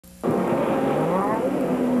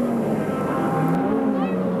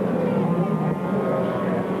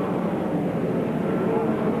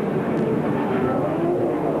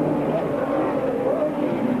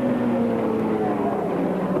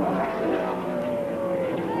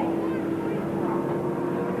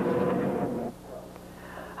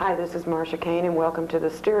Hi, this is Marcia Kane and welcome to the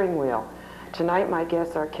Steering Wheel. Tonight my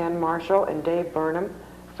guests are Ken Marshall and Dave Burnham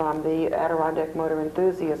from the Adirondack Motor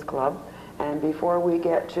Enthusiast Club. And before we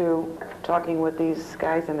get to talking with these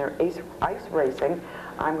guys and their ice racing,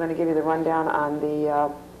 I'm going to give you the rundown on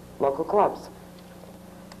the local clubs.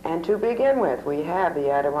 And to begin with, we have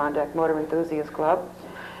the Adirondack Motor Enthusiast Club,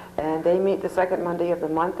 and they meet the second Monday of the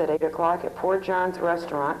month at 8 o'clock at Poor John's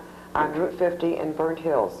Restaurant on Route 50 in Burnt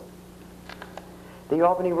Hills. The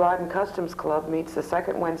Albany Rod and Customs Club meets the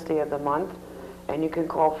second Wednesday of the month, and you can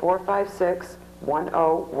call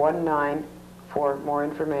 456-1019 for more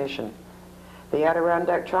information. The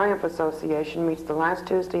Adirondack Triumph Association meets the last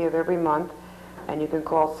Tuesday of every month, and you can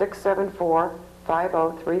call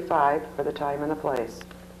 674-5035 for the time and the place.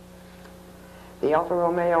 The Alfa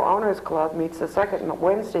Romeo Owners Club meets the second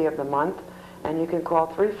Wednesday of the month, and you can call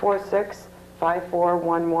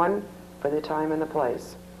 346-5411 for the time and the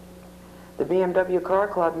place. The BMW Car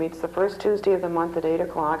Club meets the first Tuesday of the month at 8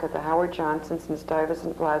 o'clock at the Howard Johnson's in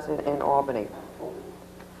Stuyvesant Plaza in Albany.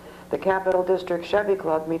 The Capital District Chevy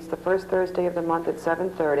Club meets the first Thursday of the month at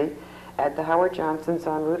 7:30 at the Howard Johnson's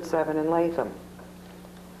on Route 7 in Latham.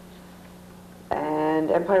 And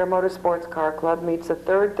Empire Motorsports Car Club meets the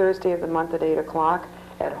third Thursday of the month at 8 o'clock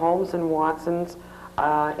at Holmes and Watson's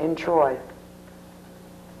in Troy.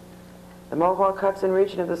 The Mohawk Hudson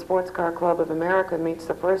Region of the Sports Car Club of America meets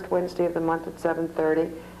the first Wednesday of the month at 7:30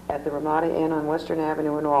 at the Ramada Inn on Western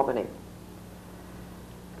Avenue in Albany.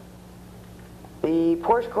 The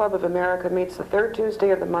Porsche Club of America meets the third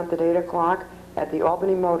Tuesday of the month at 8 o'clock at the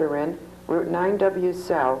Albany Motor Inn, Route 9W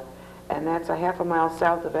South, and that's a half a mile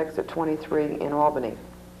south of exit 23 in Albany.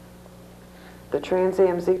 The Trans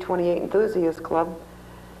Am Z28 Enthusiast Club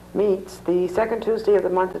meets the second Tuesday of the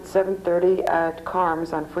month at 7:30 at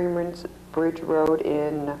Carm's on Freeman's Bridge Road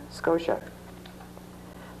in Scotia.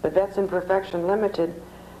 The Vets in Perfection Limited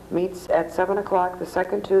meets at 7 o'clock the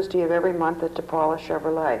second Tuesday of every month at DePaula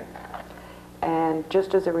Chevrolet. And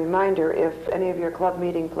just as a reminder, if any of your club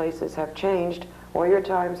meeting places have changed, or your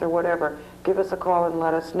times or whatever, give us a call and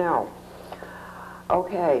let us know.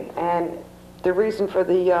 Okay, and the reason for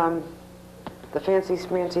the fancy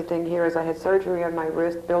schmancy thing here is I had surgery on my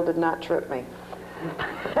wrist. Bill did not trip me.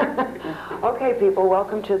 Okay, people,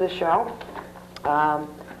 welcome to the show. I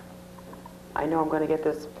know I'm going to get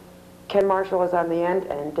this. Ken Marshall is on the end,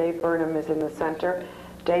 and Dave Burnham is in the center.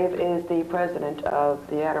 Dave is the president of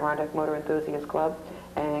the Adirondack Motor Enthusiast Club,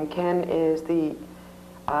 and Ken is the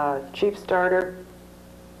chief starter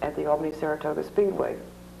at the Albany-Saratoga Speedway.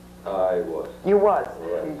 I was. You was?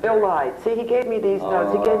 Right. Bill lied. See, he gave me these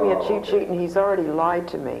notes. He gave me a cheat sheet, and he's already lied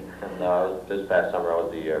to me. No, this past summer I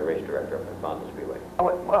was the race director of the Speedway.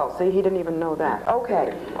 Oh, well, see, he didn't even know that.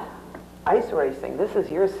 Okay. Ice racing. This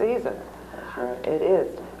is your season. That's right. It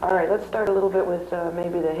is. All right, let's start a little bit with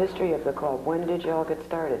maybe the history of the club. When did you all get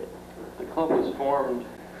started? The club was formed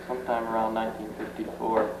sometime around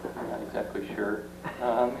 1954. I'm not exactly sure.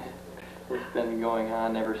 It's been going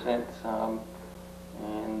on ever since.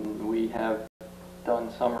 And we have done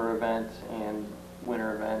summer events and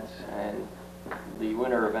winter events, and the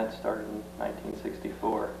winter event started in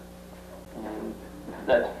 1964. And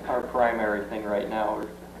that's our primary thing right now, is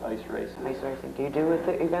ice racing. Ice racing. Do you do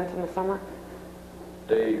the events in the summer?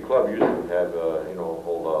 The club usually have,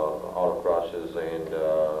 hold autocrosses and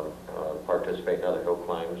participate in other hill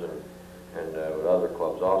climbs and with other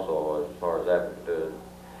clubs also as far as that.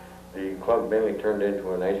 The club mainly turned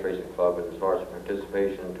into an ice racing club, and as far as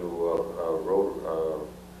participation to road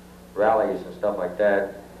rallies and stuff like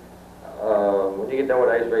that, when you get done with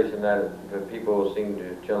ice racing, the people seem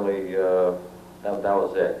to generally, that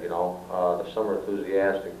was it, you know. The summer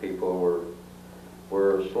enthusiastic people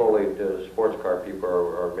were slowly, the sports car people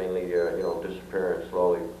are mainly, disappearing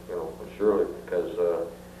slowly, surely, because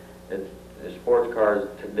the sports cars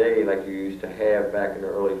today, like you used to have back in the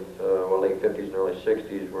early, late 50s and early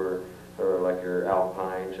 60s, were like your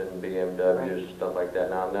Alpines and BMWs, right, stuff like that.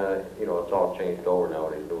 Now, it's all changed over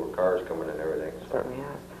nowadays. Newer cars coming in and everything. So. Certainly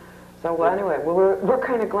has. So, well, anyway, we're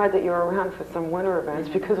kind of glad that you're around for some winter events,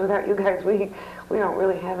 because without you guys, we don't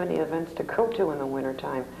really have any events to go to in the winter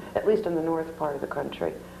time, at least in the north part of the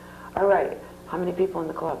country. All right, how many people in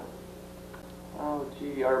the club? Oh,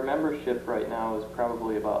 gee, our membership right now is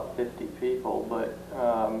probably about 50 people, but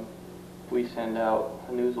we send out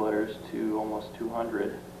newsletters to almost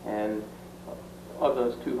 200, and of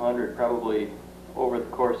those 200, probably over the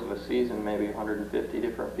course of a season, maybe 150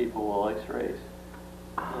 different people will ice race.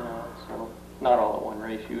 So not all at one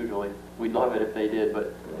race usually. We'd love it if they did,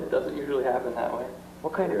 but it doesn't usually happen that way.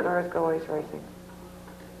 What kind of cars go ice racing?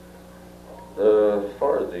 As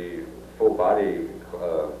far as the full body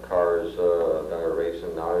cars that are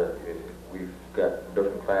racing, now. We've got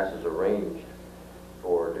different classes arranged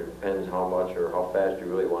for, it depends how much or how fast you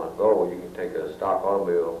really want to go. You can take a stock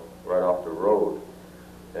automobile right off the road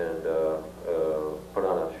and put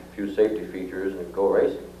on a few safety features and go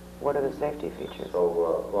racing. What are the safety features?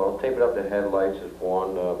 So, well, taping up the headlights is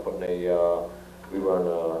one, putting we run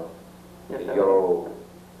the yellow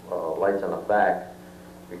lights on the back,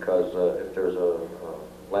 because if there's a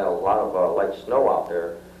lot of light snow out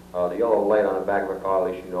there, the yellow light on the back of the car,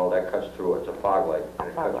 at least you know that cuts through it. It's a fog light, and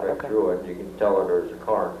it cuts right through it, and you can tell that there's a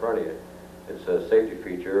car in front of you. It's a safety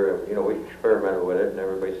feature. You know, we experimented with it, and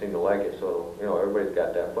everybody seemed to like it, so, you know, everybody's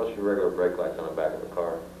got that. Plus your regular brake lights on the back of the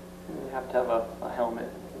car. And you have to have a helmet,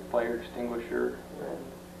 fire extinguisher,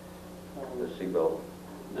 The seatbelt.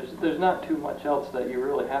 There's not too much else that you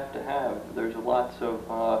really have to have. There's lots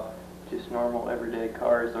of just normal everyday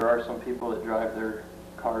cars. There are some people that drive their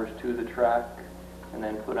cars to the track and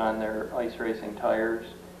then put on their ice racing tires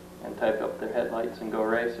and type up their headlights and go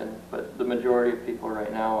racing. But the majority of people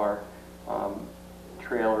right now are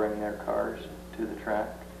trailering their cars to the track.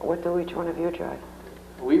 What do each one of you drive?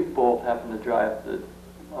 We both happen to drive the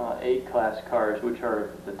A-class cars, which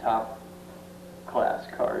are the top class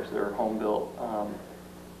cars. They're home built.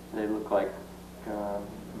 They look like, you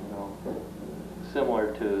know,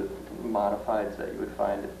 similar to modifieds that you would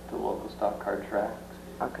find at the local stock car tracks.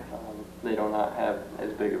 Okay. They do not have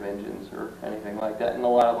as big of engines or anything like that, and a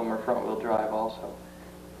lot of them are front-wheel drive also.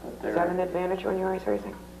 But Is that an advantage when you're ice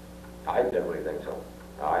racing? I definitely think so.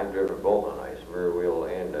 I've driven both on ice, rear wheel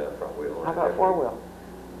and front wheel. How about four-wheel?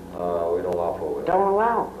 We don't allow four-wheel. Don't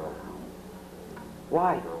allow? No.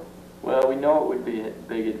 Why? No. Well, we know it would be a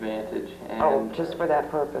big advantage. And, Oh, just for that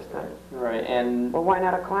purpose then? Right, and... Well, why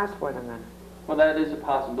not a class for them then? Well, that is a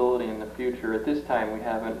possibility in the future. At this time, we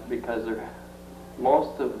haven't, because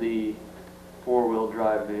most of the four-wheel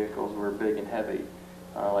drive vehicles were big and heavy,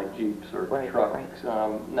 like Jeeps or trucks.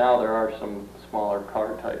 Right. Now there are some smaller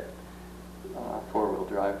car-type four-wheel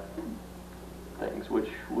drive things, which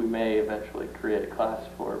we may eventually create a class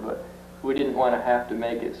for, but we didn't want to have to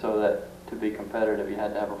make it so that to be competitive you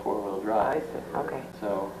had to have a four-wheel drive. I see, okay.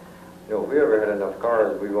 So, You know, if we ever had enough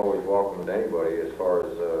cars, we've always welcomed anybody as far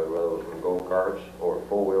as whether it was from go-karts or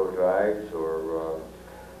four-wheel drives or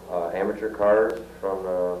amateur cars from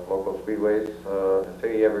local speedways. If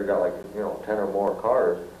you ever got like, you know, 10 or more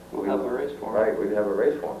cars, we'll have a race for them. Right, we'd have a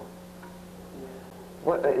race for them.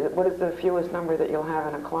 What is the fewest number that you'll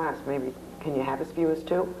have in a class? Maybe, can you have as few as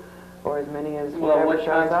 2? Or as many as whatever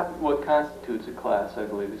shows up? What constitutes a class, I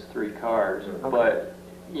believe, is 3 cars. Okay. But,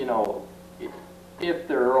 you know, if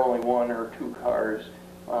there are only 1 or 2 cars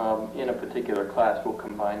in a particular class, we'll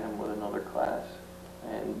combine them with another class.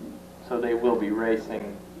 And so they will be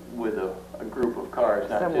racing with a group of cars,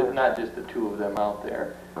 not just the 2 of them out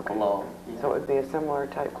there alone. So it would be a similar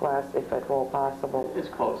type class, if at all possible? As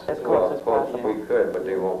close. As close as possible. We could, but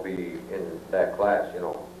they won't be in that class, you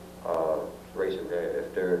know, racing.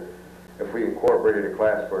 If we incorporated a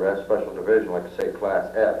class for that special division, like say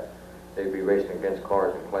Class F, they'd be racing against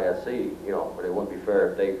cars in Class C, you know, but it wouldn't be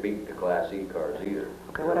fair if they beat the Class E cars either.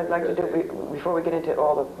 Okay, what I'd like to do, before we get into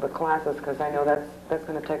all the classes, because I know that's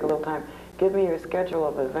going to take a little time, give me your schedule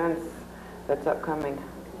of events that's upcoming.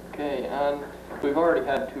 Okay, we've already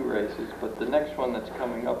had 2 races, but the next one that's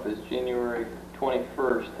coming up is January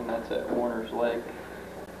 21st, and that's at Warner's Lake.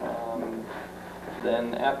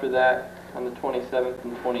 Then after that, on the 27th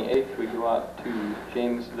and 28th, we go out to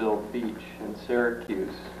Jamesville Beach in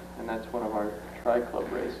Syracuse, and that's one of our tri-club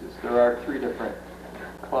races. There are 3 different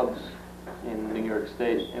clubs in New York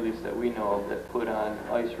State, at least that we know of, that put on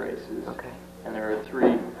ice races. Okay. And there are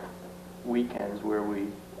 3 weekends where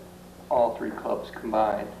all 3 clubs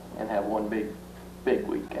combine and have one big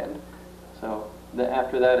weekend. So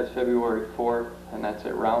after that is February 4th, and that's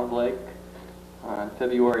at Round Lake. On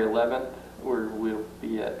February 11th, we'll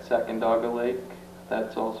be at Sacandaga Lake.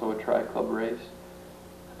 That's also a tri-club race.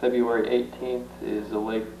 February 18th is a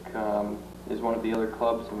lake, is one of the other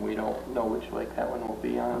clubs, and we don't know which lake that one will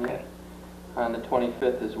be on yet. On the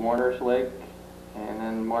 25th is Warner's Lake, and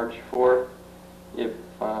then March 4th, if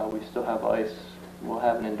we still have ice, we'll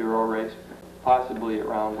have an enduro race, possibly at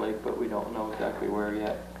Round Lake, but we don't know exactly where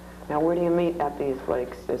yet. Now, where do you meet at these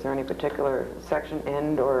lakes? Is there any particular section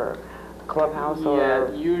end or clubhouse or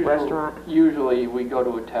restaurant? Usually we go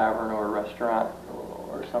to a tavern or a restaurant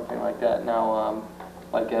or something like that. Now,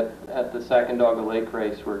 like at the Sacandaga Lake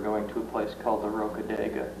race, we're going to a place called the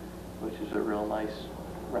Rocadega, which is a real nice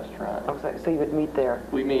restaurant. Okay, so you would meet there?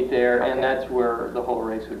 We meet there, and Okay. that's where the whole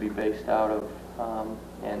race would be based out of.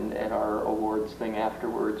 And our awards thing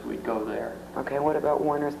afterwards, we'd go there. Okay, what about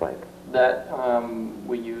Warner's Lake? That,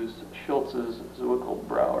 we use Schultz's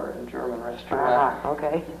Zwickelbrauer, a German restaurant. Ah,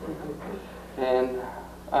 okay. And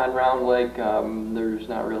on Round Lake, there's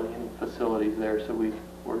not really any facilities there, so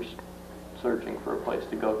we're searching for a place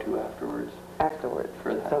to go to afterwards. Afterwards.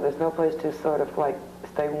 For that. So there's no place to sort of like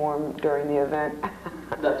stay warm during the event?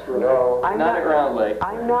 That's right. No. Not at Round Lake.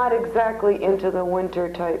 I'm not exactly into the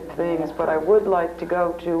winter type things, but I would like to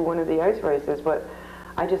go to one of the ice races, but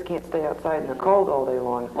I just can't stay outside in the cold all day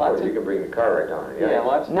long. Well, you can bring the car right down there. Yeah,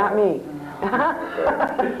 lots of. Not me.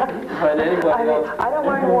 But anybody I mean, else. I don't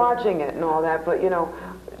mind watching it and all that, but you know,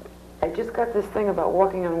 I just got this thing about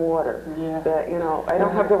walking on water. Yeah. That, you know, I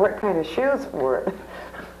don't have the right kind of shoes for it.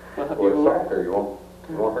 Well, Well, it's soccer, you won't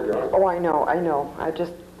hurt your arm. Oh, I know. I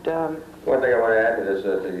just, One thing I want to add to this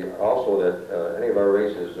is that also that any of our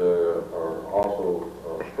races are also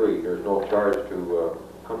free. There's no charge to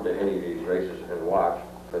come to any of these races and watch,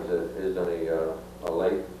 because it is on a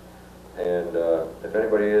lake. And if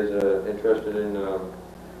anybody is interested in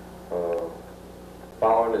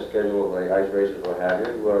following the schedule of the ice races, what have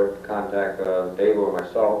you, contact Dave or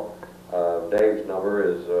myself. Dave's number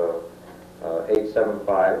is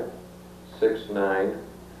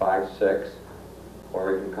 875-6956,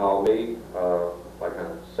 or you can call me like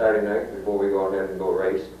on Saturday night before we go ahead and go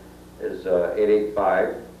race. Is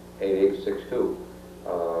 885-8862.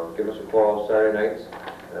 Give us a call Saturday nights,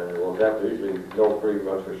 and we'll have to usually know pretty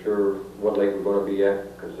much for sure what lake we're going to be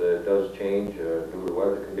at, because it does change due to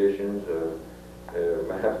weather conditions.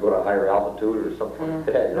 Might have to go to a higher altitude or something like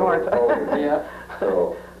that. You know, north. Yeah.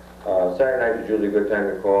 So Saturday night is usually a good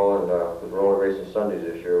time to call, and with roller racing Sundays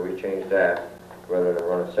this year, we changed that rather than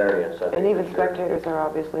running Saturday and Sunday. and even this year. spectators are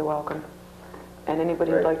obviously welcome. And anybody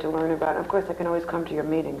who'd Right. like to learn about it, of course, they can always come to your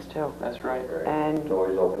meetings too. That's right. Right. And- It's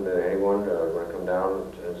always open to anyone want to come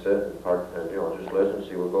down and sit and park, and you know, just listen,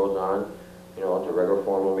 see what goes on. You know, it's a regular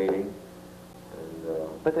formal meeting. And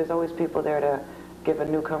But there's always people there to give a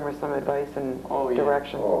newcomer some advice and Oh, yeah.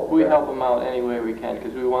 direction. We help them out any way we can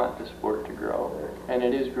because we want the sport to grow. And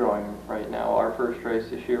it is growing right now. Our first race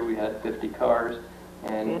this year, we had 50 cars.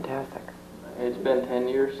 And Fantastic. it's been 10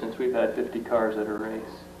 years since we've had 50 cars at a race.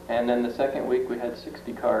 And then the second week, we had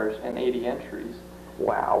 60 cars and 80 entries.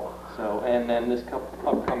 Wow. So, and then this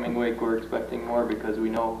upcoming week, we're expecting more because we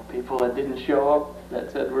know people that didn't show up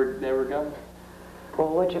that said they were going. Well,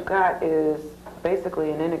 what you've got is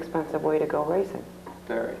basically an inexpensive way to go racing.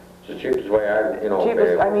 Very. it's the cheapest way I, you know.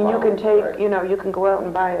 Cheapest, I mean, you can take, Right. you know, you can go out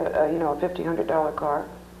and buy a you know, a $1,500 car,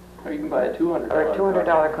 Or you can buy a $200 or a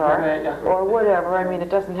 $200 car, Right, yeah. or whatever. I mean, it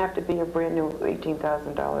doesn't have to be a brand new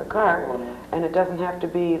 $18,000 car, Oh, no. and it doesn't have to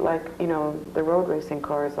be like, you know, the road racing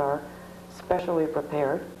cars are, specially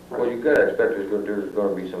prepared. Well, you gotta expect there's going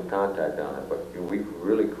to be some contact on it, but we've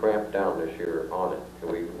really cramped down this year on it.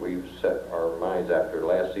 We've set our minds after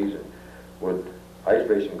last season with ice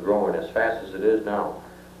racing growing as fast as it is now,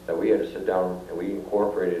 that we had to sit down and we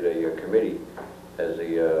incorporated a committee as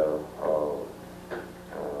a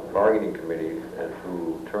bargaining committee, and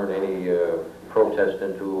to turn any protest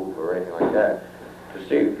into or anything like that, to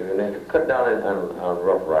see, and then to cut down on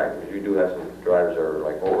rough riding, because you do have some drivers that are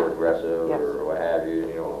like over aggressive Yes. or what have you.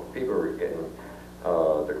 You know, people are getting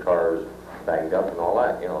their cars banged up and all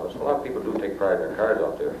that. You know, there's a lot of people do take pride in their cars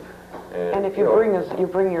out there. And if you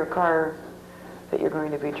bring your car that you're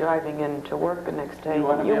going to be driving in to work the next day, You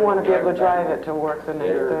wanna you be want to be able to drive back. it to work the next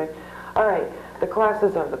Yeah. day. All right, the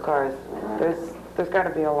classes of the cars, there's got to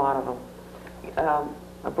be a lot of them.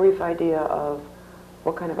 A brief idea of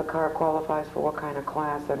what kind of a car qualifies for what kind of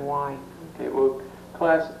class and why. Okay, well,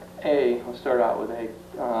 Class A, I'll start out with A,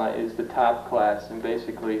 is the top class, and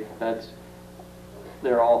basically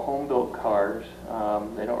they're all home-built cars.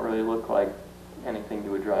 They don't really look like anything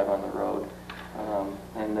you would drive on the road,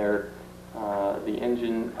 and they're the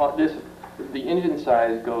engine. The engine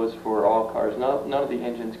size goes for all cars. None of the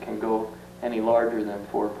engines can go any larger than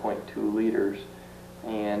 4.2 liters,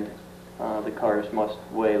 and the cars must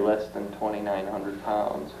weigh less than 2,900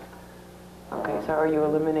 pounds. Okay, so are you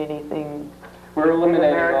eliminating We're eliminating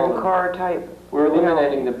American all. car type? We're you know,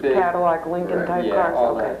 eliminating the big. Cadillac, Lincoln Right. type Yeah, cars?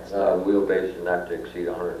 all Okay. that. Wheelbase is not to exceed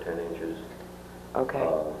 110 inches. Okay.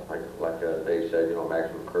 Like they said, you know,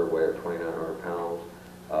 maximum curb weight of 2,900 pounds.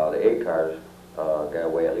 The 8 cars got to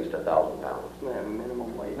weigh at least 1,000 pounds. Yeah,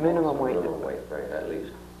 minimum weight. Minimum weight. Minimum weight, right, at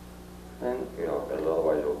least. And You know, because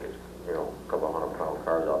otherwise you'll get, you know, a couple 100-pound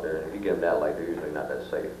cars out there, and if you get them that light, they're usually not that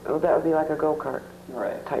safe. Oh, that would be like a go-kart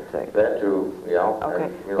right. type thing. That too, yeah. Okay,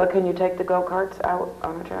 and, you know, but can you take the go-karts out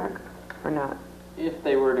on a track or not? if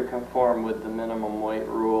they were to conform with the minimum weight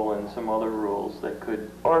rule and some other rules that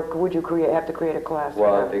could... Or would you have to create a class?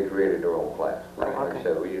 Well, if they created their own class. Right. Like I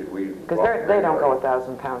said, we... Because they don't go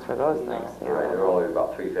 1,000 pounds for those No. things. Right, they're only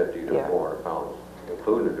about 350 to Yeah. 400 pounds,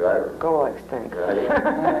 including the driver. Go like stink. Right.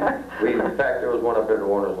 In fact, there was one up at the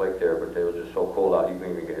Warner's Lake there, but it was just so cold out, you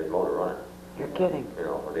couldn't even get his motor running, You're kidding. you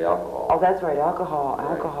know, with the alcohol. Oh, that's right, alcohol, Right.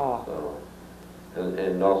 alcohol. So,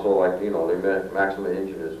 and also, like, you know, the maximum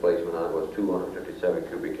engine displacement on it was 257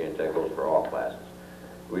 cubic inch. That goes for all classes.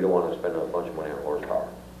 We don't want to spend a bunch of money on horsepower,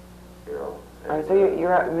 you know. All right, so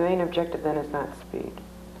your main objective then is not speed.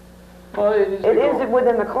 Well, it is... It is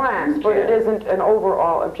within the class, but it can. isn't an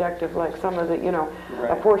overall objective like some of the, you know, a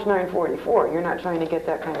Right. Porsche 944. You're not trying to get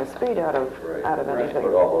that kind of speed out of Right. Right. anything.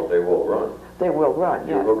 But although they will run. They will run,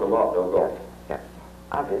 You yes. hook them up, they'll go. Yes,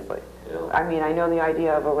 obviously. You know. I mean, I know the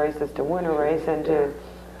idea of a race is to win a race and to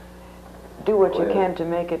do what you Oh, yeah. can to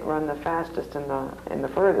make it run the fastest and the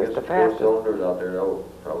furthest, There's the four fastest. cylinders out there that'll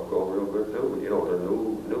go real good too. You know, the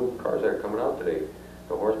new cars that are coming out today,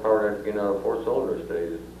 the horsepower that's getting out of 4 cylinders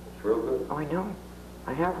today is real good. Oh, I know.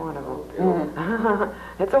 I have one of them. You know,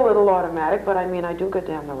 It's a little automatic, but I mean, I do go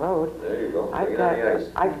down the road. there you go. I've Bring it got, on the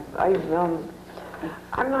ice.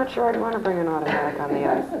 I'm not sure I'd want to bring an automatic on the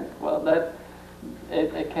ice. Well,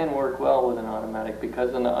 it can work well with an automatic,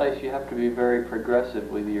 because on the ice you have to be very progressive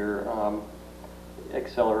with your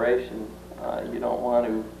acceleration. You don't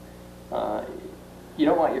want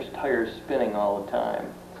your tires spinning all the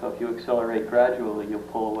time. So if you accelerate gradually, you'll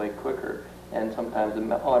pull away quicker. And sometimes the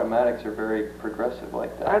automatics are very progressive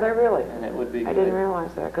like that. Are they really? And it would be I good. didn't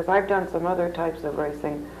realize that, because I've done some other types of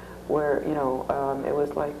racing where, you know, it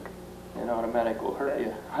was like, An automatic will hurt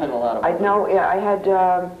you in a lot of I ways. know, yeah, I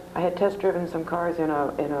had test driven some cars in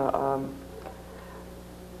a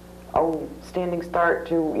standing start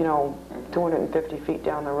to, you know, 250 feet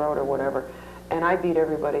down the road or whatever, and I beat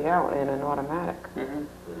everybody out in an automatic. Mhm.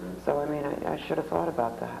 So, I mean, I should have thought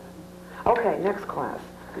about that. Okay, next class.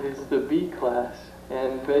 Is the B class,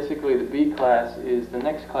 and basically the B class is the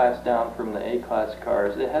next class down from the A class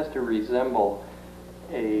cars. It has to resemble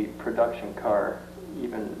a production car,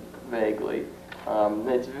 even vaguely.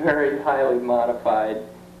 It's very highly modified.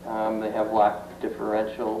 They have locked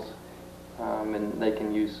differentials, and they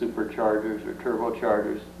can use superchargers or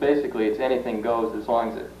turbochargers. Basically, it's anything goes as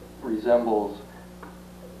long as it resembles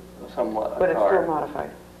somewhat a But it's car. still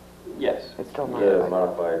modified. Yes. It's still Yeah, modified.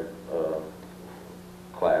 modified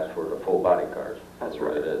class for the full body cars. That's what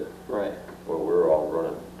right. it is. Right. Well, we're all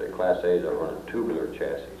running, the Class A's are running tubular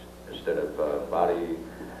chassis instead of body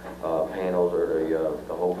panels or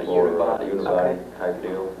the whole The floor unibodies. unibody Okay. type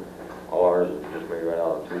deal. All ours is just made right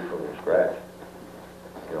out of tube from scratch.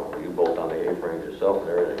 You know, you bolt on the A-frames yourself and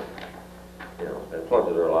everything. You know, and plus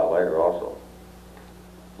they're a lot lighter also.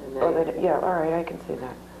 And Oh, then yeah, all right, I can see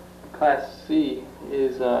that. Class C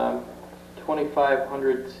is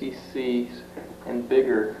 2,500 cc's and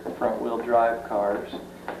bigger front-wheel drive cars.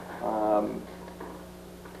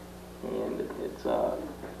 And it's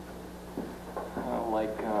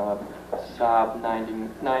like Saab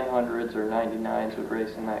 900s or 99s would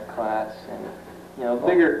race in that class, and you know,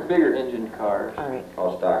 bigger engine cars. All right.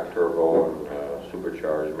 All stock turbo and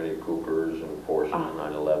supercharged Mini Coopers and Porsche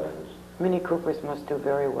 911s. Mini Coopers must do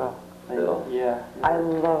very well. Yeah.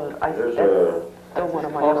 There's that's still one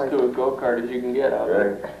of my Close toys. to a go-kart as you can get out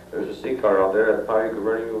there. Right. There's a C car out there that probably could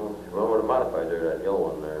run with a modified there, that yellow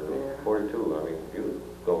one there, the Yeah. 42. I mean, you was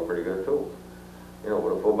going pretty good too. You know,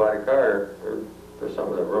 with a full body car, there's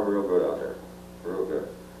some that run real good out there. Real good.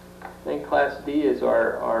 Then Class D is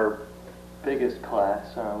our biggest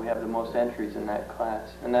class. We have the most entries in that class,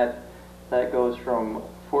 and that goes from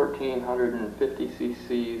 1,450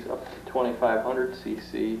 cc's up to 2,500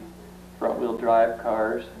 cc front-wheel drive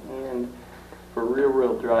cars, and for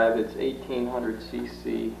rear-wheel drive it's 1,800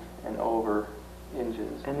 cc and over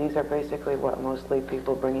engines. And these are basically what, mostly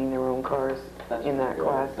people bringing their own cars That's in that right.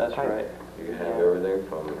 class That's type? right. You can have everything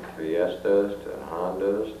from Fiestas to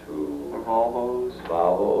Hondas to Volvos,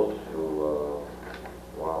 Volvos to,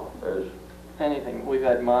 wow, there's anything. We've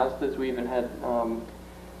had Mazdas. We even had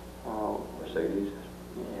Mercedes.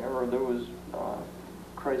 yeah, or there was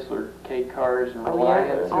Chrysler K cars and Oh, yeah?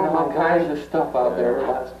 Reliance Oh, and all my kinds God. of stuff out there the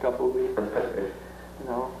last couple of weeks. You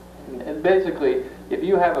know, and basically, if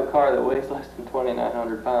you have a car that weighs less than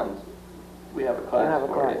 2,900 pounds, we have a class have a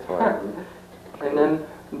for class you. for And then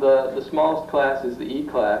the smallest class is the E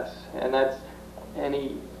class, and that's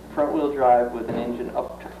any front-wheel drive with an engine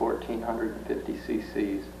up to 1,450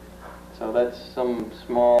 cc's. So that's some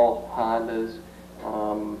small Hondas,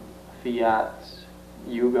 Fiats,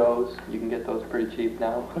 Yugos. You can get those pretty cheap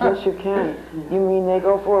now. Yes, you can. You mean they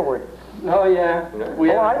go forward? Oh, yeah.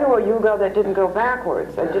 We Oh, I have, knew a Yugo that didn't go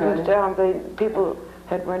backwards. I didn't tell them, people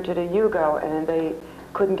had rented a Yugo and they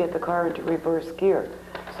couldn't get the car into reverse gear.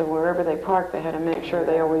 So wherever they parked, they had to make sure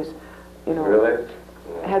they always, you know, Really?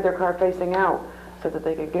 had their car facing out so that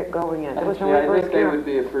they could get going in. There was no actually, I reverse think they gear. would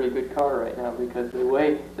be a pretty good car right now because they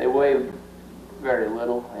weigh very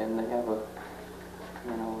little and they have a,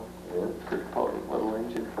 you know, pretty potent little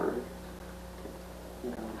engine for, you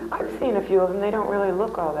know, be I've pretty seen a good. few of them. They don't really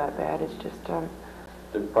look all that bad. It's just,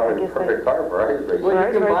 It's probably I a guess perfect car for ice racing. Well,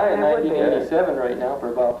 Right, you can right, buy a that would be. 1987 right now for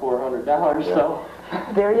about $400, so.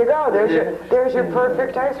 there you go. There's your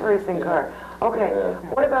perfect ice racing car. Okay, Yeah.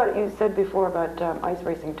 what about, you said before about ice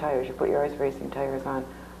racing tires. You put your ice racing tires on.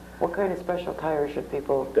 What kind of special tires should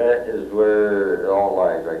people... That is where it all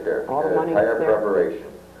lies right there. All the money Tire is there. preparation.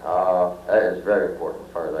 That is very important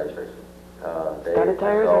as far as ice racing. Studded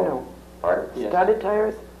tires or no? Pardon? Yes. Studded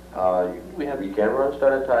tires? We have- We can run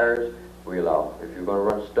studded tires. We allow. If you're going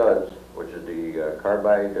to run studs, which is the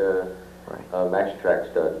carbide maxi track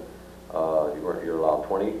stud, you're allowed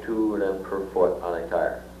 22 of them per foot on a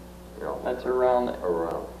tire. You know, That's around,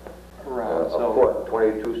 around. around, A so. foot,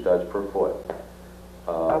 22 studs per foot.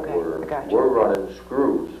 Okay, gotcha. We're running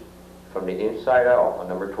screws from the inside out on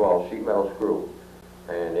number 12 sheet metal screw,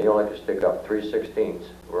 and they only can stick up 3/16.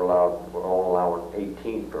 We're only allowing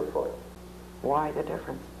 18 per foot. Why the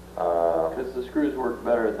difference? Because the screws work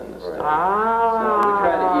better than the Right. studs. Ah. So we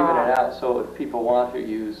try to even it out so if people want to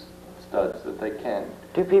use studs that they can.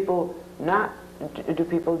 Do people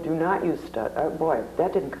do not use studs? Boy,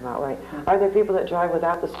 that didn't come out right. Are there people that drive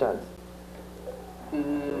without the studs?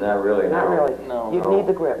 Not really, Not no. really. No. You need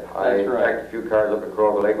the grip. I That's right. checked a few cars up at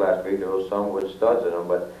Kroger Lake last week. There was some with studs in them,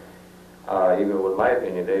 but even with my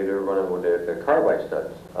opinion, they were running with the carbide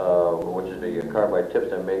studs, which is the carbide tips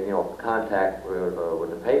that make contact with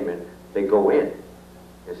the pavement. They go in.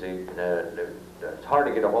 You see, it's hard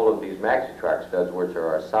to get a hold of these maxi track studs, which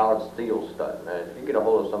are a solid steel stud. And if you get a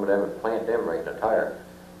hold of some of them and plant them right in the tire,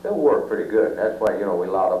 they'll work pretty good. That's why we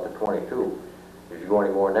allowed up to 22. If you go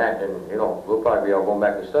any more than that, then we'll probably be all going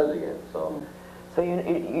back to studs again. So. So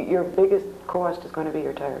your biggest cost is going to be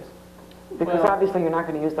your tires. Because Well- obviously you're not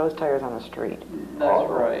going to use those tires on the street. That's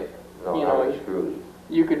right. No, You not know, with screws.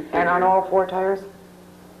 you could figure. And on all four tires?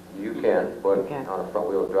 You can, but You can. on a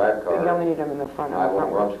front-wheel drive car, You only need them in the front. I and the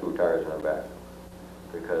won't front. run screw tires in the back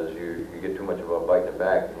because you get too much of a bite in the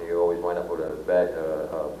back and you always wind up with a bad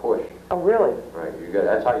push. Oh, really? Right.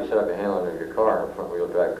 That's how you set up the handling of your car. In a front-wheel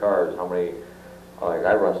drive car is how many. Like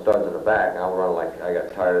I run studs in the back, and I'll run I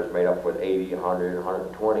got tires made up with 80, 100,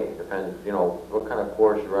 120. Depends, what kind of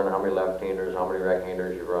course you run, how many left-handers, how many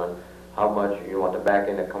right-handers you run, how much you want the back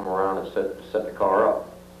end to come around and set the car up.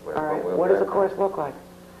 with a All right. front-wheel What does a drive car. course look like?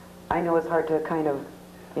 I know it's hard to kind of,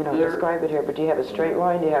 There- describe it here, but do you have a straight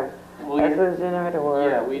line? Do you have Well, you're- S's in it, or?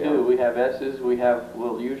 Yeah, we do. We have S's.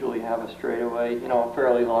 We'll usually have a straightaway, a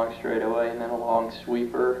fairly long straightaway, and then a long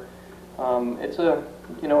sweeper. It's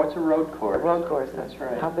a road A course. road course. That's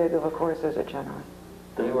right. How big of a course is it generally?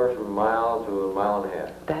 Anywhere from a mile to a mile and a half.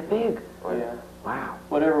 That big? Right. Yeah. Wow.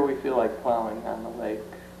 Whatever we feel like plowing on the lake,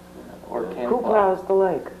 or can Who plow. plows the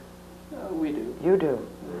lake? We do. You do.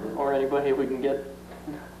 Or anybody we can get.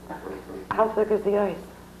 How thick is the ice?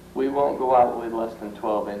 We won't go out with less than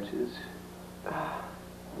 12 inches.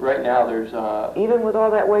 Right now, there's Even with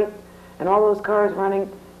all that weight and all those cars running,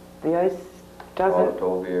 the ice All the doesn't,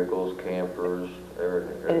 tow vehicles, campers,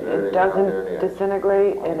 everything. it everything out there in the doesn't air.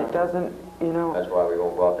 disintegrate, and it doesn't, That's why we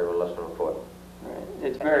won't go out there with less than a foot. right,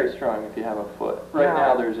 it's very strong if you have a foot. Right Yeah.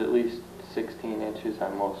 now, there's at least 16 inches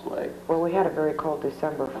on most lakes. well, we had a very cold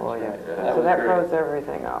December for you. That's right. Yeah. That So was that great. froze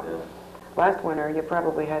everything up. Yeah. Last winter, you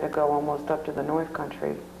probably had to go almost up to the North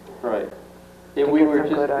Country. Right. Yeah, To we get were some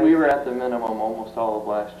good just, ice. we were at the minimum almost all of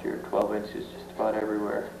last year, 12 inches just about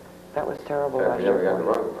everywhere. That was terrible Yeah, last we never year. got to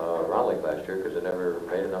run Round Lake last year because it never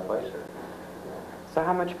made enough ice there. So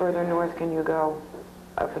how much further north can you go?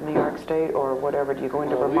 Up in New York State or whatever? Do you go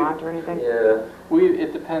into Well, we- Vermont or anything? Yeah,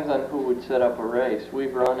 It depends on who would set up a race.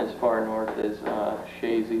 We've run as far north as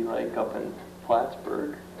Shazy Lake up in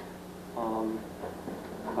Plattsburgh.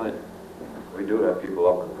 But we do have people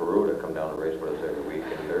up in Peru that come down and race with us every week,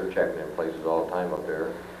 and they're checking in places all the time up there.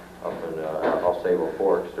 Up in Alsabo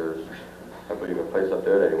Forks, there's, I believe, a place up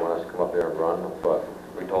there that they want us to come up there and run. But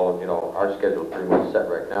we told them, our schedule's pretty much set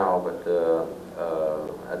right now, but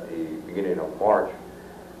at the beginning of March,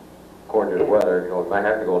 according to the weather, we might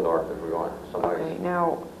have to go north if we want some ice. Okay,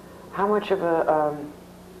 now, how much of a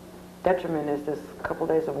detriment is this couple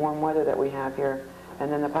days of warm weather that we have here,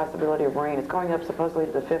 and then the possibility of rain? It's going up supposedly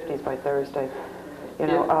to the 50s by Thursday.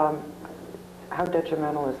 How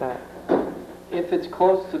detrimental is that? If it's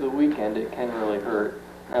close to the weekend, it can really hurt.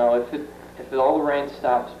 Now, if all the rain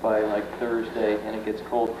stops by like Thursday and it gets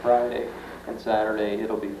cold Friday and Saturday,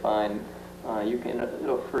 it'll be fine.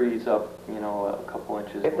 It'll freeze up, you know, a couple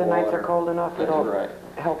inches. If the nights are cold enough, it'll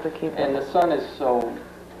help to keep it. And the sun is so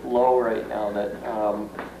low right now that,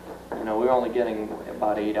 you know, we're only getting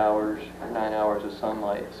about 8 hours or 9 hours of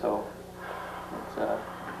sunlight, so it's,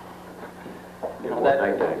 you know,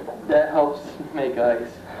 that helps make ice.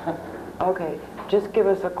 Okay, just give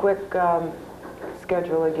us a quick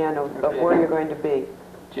schedule again of where you're going to be.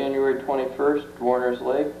 January 21st, Warner's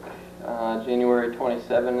Lake. January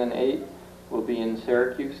 27 and 8 will be in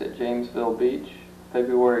Syracuse at Jamesville Beach.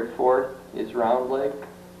 February 4th is Round Lake.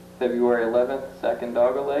 February 11th,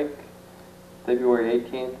 Sacandaga Lake. February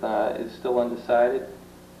 18th is still undecided.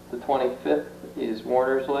 The 25th is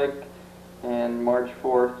Warner's Lake. And March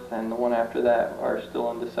 4th and the one after that are still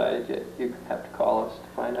undecided yet. You have to call us to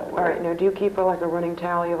find out where. All right, now do you keep like a running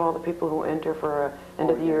tally of all the people who enter for a end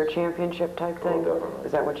of the year championship type thing? Definitely.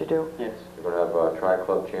 Is that what you do? Yes. You're going to have a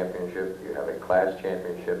tri-club championship, you have a class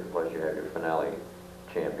championship, plus you have your finale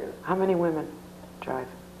champion. How many women drive?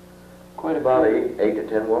 Quite About few. 8 to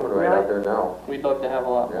 10 women right out there now. We'd love to have a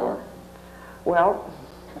lot more. Well,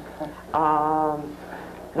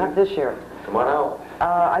 not this year. Come on out.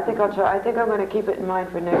 I think I'll try. I think I'm going to keep it in mind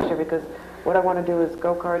for next year because what I want to do is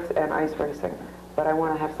go-karts and ice racing. But I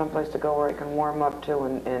want to have someplace to go where I can warm up to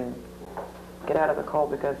and get out of the cold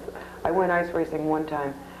because I went ice racing one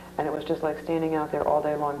time and it was just like standing out there all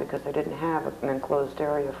day long because they didn't have an enclosed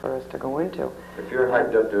area for us to go into. If you're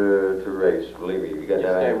hyped up to race, believe me, you got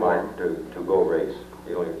that in mind to go race.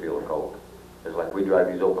 You don't even feel the cold. It's like we drive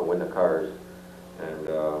these open window cars and,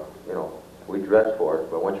 you know, we dress for it,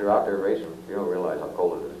 but once you're out there racing, you don't realize how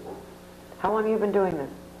cold it is. How long have you been doing this?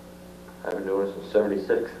 I've been doing it since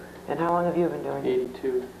 '76. And how long have you been doing it? 82.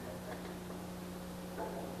 You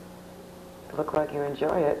look like you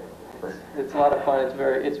enjoy it. It's a lot of fun.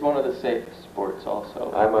 It's one of the safest sports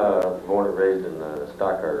also. I'm born and raised in the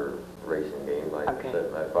stock car racing game. Like I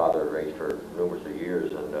said, my father raced for numerous of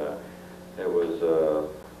years, and it was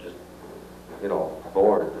just, you know,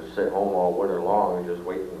 boring to sit home all winter long and just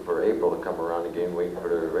waiting for April to come around again, waiting for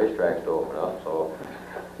the racetracks to open up. So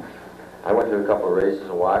I went to a couple of races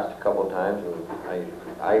and watched a couple of times, and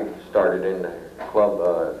I started in the club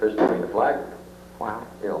officially the flag. Wow.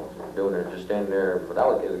 You know, doing it, just standing there, but that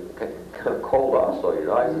was getting kind of cold also, you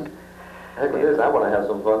know. I said, heck it is, I want to have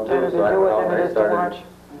some fun too. So I went out and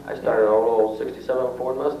I started a little 67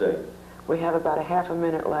 Ford Mustang. We have about a half a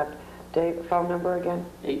minute left. Dave, phone number again?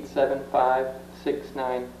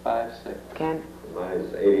 875-6956. Ken? Mine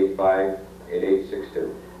is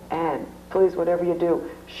 885-8862. And please, whatever you do,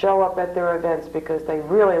 show up at their events because they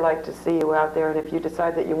really like to see you out there. And if you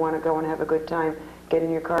decide that you want to go and have a good time, get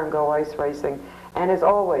in your car and go ice racing. And as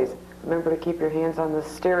always, remember to keep your hands on the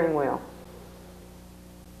steering wheel.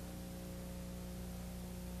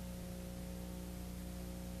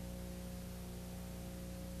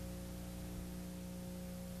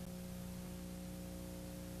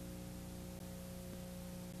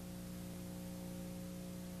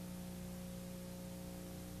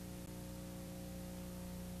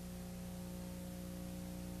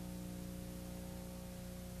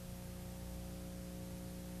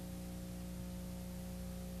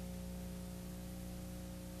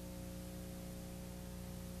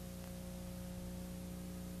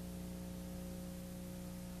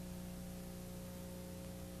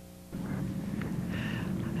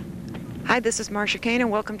 Hi, this is Marcia Kane and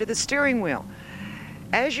welcome to the steering wheel.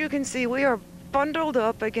 As you can see, we are bundled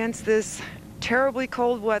up against this terribly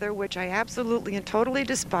cold weather, which I absolutely and totally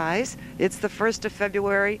despise. It's the 1st of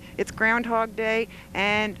February, it's Groundhog Day,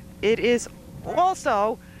 and it is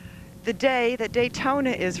also the day that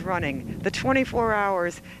Daytona is running, the 24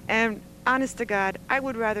 hours. And honest to God, I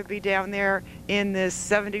would rather be down there in this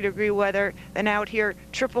 70-degree weather than out here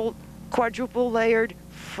triple, quadruple layered,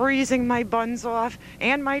 freezing my buns off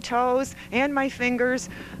and my toes and my fingers.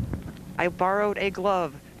 I borrowed a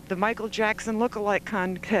glove, the Michael Jackson look-alike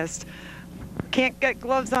contest. Can't get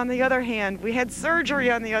gloves on the other hand. We had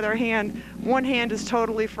surgery on the other hand. One hand is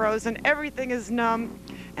totally frozen. Everything is numb.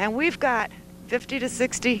 And we've got 50 to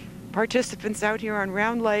 60 participants out here on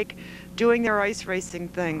Round Lake doing their ice racing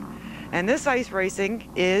thing. And this ice racing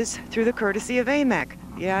is through the courtesy of AMEC,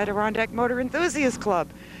 the Adirondack Motor Enthusiast Club.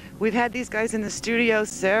 We've had these guys in the studio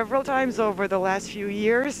several times over the last few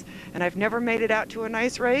years, and I've never made it out to an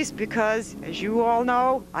ice race because, as you all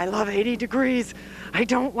know, I love 80 degrees. I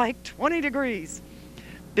don't like 20 degrees.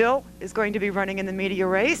 Bill is going to be running in the media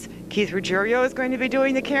race. Keith Ruggiero is going to be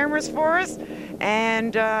doing the cameras for us,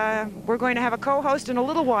 and we're going to have a co-host in a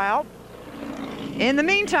little while. In the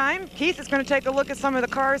meantime, Keith is going to take a look at some of the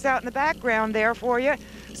cars out in the background there for you,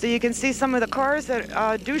 so you can see some of the cars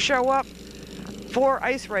that do show up for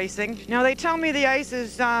ice racing. Now, they tell me the ice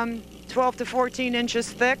is 12 to 14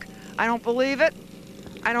 inches thick. I don't believe it.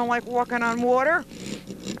 I don't like walking on water.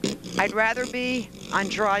 I'd rather be on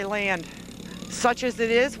dry land. Such as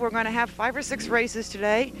it is, we're going to have 5 or 6 races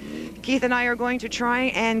today. Keith and I are going to try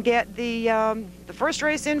and get the first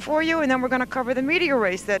race in for you, and then we're going to cover the media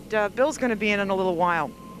race that Bill's going to be in a little while.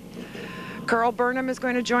 Carl Burnham is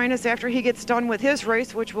going to join us after he gets done with his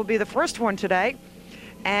race, which will be the first one today.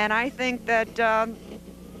 And I think that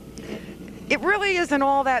it really isn't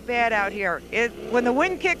all that bad out here. When the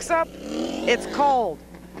wind kicks up, it's cold.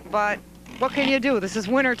 But what can you do? This is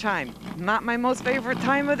winter time. Not my most favorite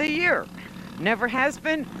time of the year. Never has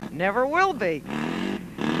been, never will be.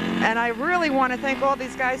 And I really want to thank all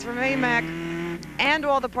these guys from AMEC and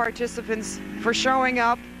all the participants for showing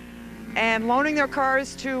up and loaning their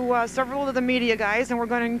cars to several of the media guys. And we're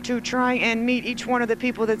going to try and meet each one of the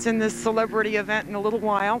people that's in this celebrity event in a little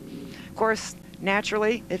while. Of course,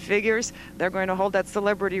 naturally, it figures they're going to hold that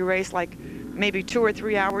celebrity race like maybe 2 or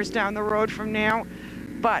 3 hours down the road from now.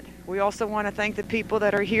 But we also want to thank the people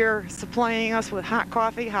that are here supplying us with hot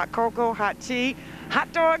coffee, hot cocoa, hot tea,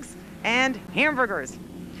 hot dogs, and hamburgers.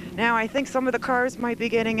 Now, I think some of the cars might be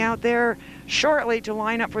getting out there shortly to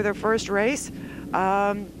line up for their first race.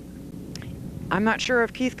 I'm not sure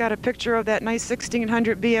if Keith got a picture of that nice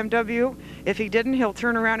 1600 BMW. If he didn't, he'll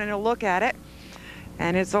turn around and he'll look at it.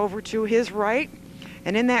 And it's over to his right.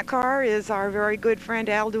 And in that car is our very good friend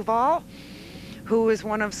Al Duval, who is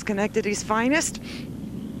one of Schenectady's finest.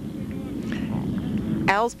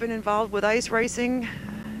 Al's been involved with ice racing,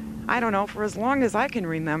 I don't know, for as long as I can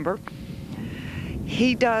remember.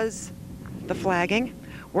 He does the flagging.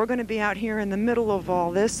 We're going to be out here in the middle of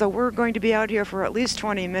all this, so we're going to be out here for at least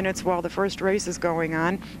 20 minutes while the first race is going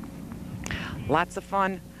on. Lots of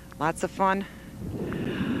fun, lots of fun.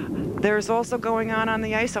 There's also going on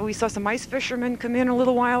the ice. We saw some ice fishermen come in a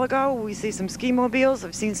little while ago. We see some ski mobiles.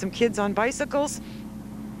 I've seen some kids on bicycles.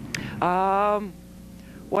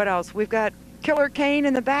 What else? We've got Killer Kain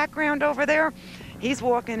in the background over there. He's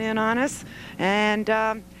walking in on us. And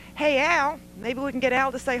hey, Al, maybe we can get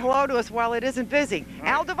Al to say hello to us while it isn't busy. Hi.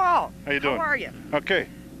 Al Duval. How you doing? How are you? Okay.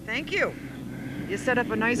 Thank you. You set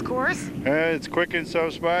up a nice course? It's quick in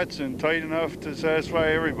some spots and tight enough to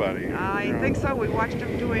satisfy everybody. I think so. We watched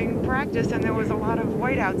him doing practice, and there was a lot of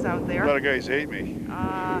whiteouts out there. A lot of guys hate me.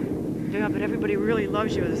 Yeah, but everybody really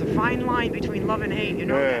loves you. There's a fine line between love and hate, you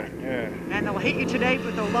know that. Yeah. And they'll hate you today,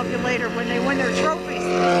 but they'll love you later when they win their trophies.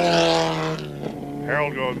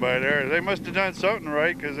 Harold going by there. They must have done something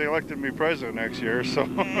right because they elected me president next year, so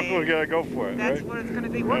Hey, we gotta go for it, that's right? what it's going to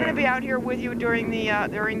be. We're going to be out here with you during the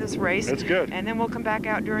during this race. That's good. And then we'll come back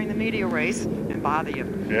out during the media race and bother you.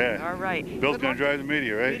 Yeah. All right. Bill's Good gonna luck. drive the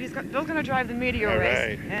media, right? Bill's going to drive the media All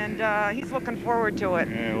race, right. and he's looking forward to it.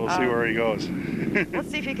 Yeah, we'll see where he goes.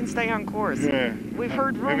 Let's see if he can stay on course. Yeah. We've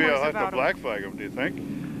heard rumors Maybe I'll have about to black flag him, do you think?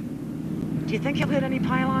 Do you think he'll hit any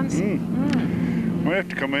pylons? We have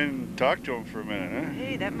to come in and talk to him for a minute, huh?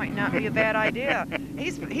 Hey, that might not be a bad idea.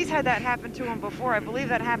 He's had that happen to him before. I believe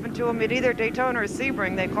that happened to him at either Daytona or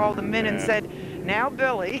Sebring. They called him in and said, "Now,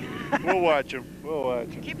 Billy." We'll watch him. We'll watch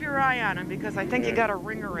him. Keep your eye on him because I think you got a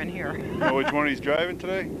ringer in here. Know which one he's driving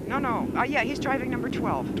today? No. Yeah, he's driving number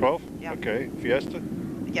 12. 12? Yeah. Okay. Fiesta?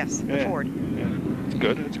 Yes, the Yeah. Ford. Yeah. It's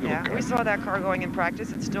good. It's a good Yeah, car. we saw that car going in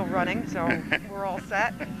practice. It's still running, so we're all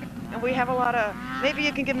set. And we have a lot of, maybe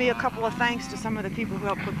you can give me a couple of thanks to some of the people who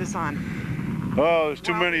helped put this on. Oh, there's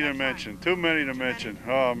too Wow, many we to got mention. Too many to mention.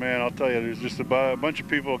 Oh man, I'll tell you, there's just a bunch of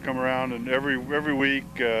people that come around, and every week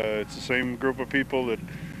it's the same group of people that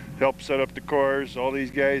help set up the course. All these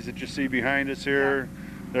guys that you see behind us here,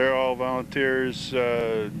 they're all volunteers.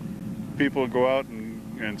 People go out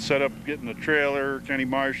and set up, getting the trailer. Kenny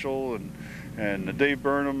Marshall and Dave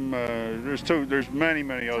Burnham. There's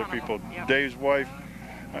many other people. Yeah. Dave's wife.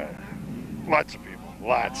 Lots of people.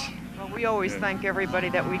 Lots. Well, we always thank everybody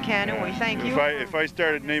that we can, and we thank you. If I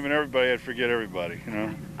started naming everybody, I'd forget everybody, you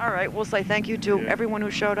know. All right, we'll say thank you to everyone who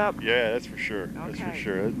showed up. Yeah, that's for sure. That's for Okay.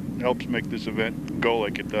 sure. It helps make this event go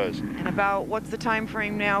like it does. And about what's the time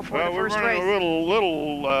frame now for Well, the we're first running race? a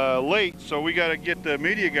little late, so we got to get the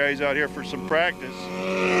media guys out here for some practice.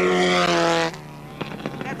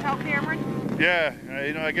 That's how Cameron? Yeah,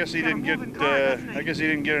 I guess he Got a didn't get. moving car, doesn't he? I guess he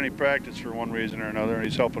didn't get any practice for one reason or another, and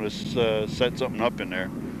he's helping us set something up in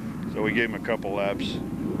there. So we gave him a couple laps.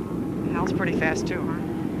 Hal's pretty fast too,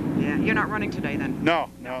 huh? Yeah, you're not running today then? No.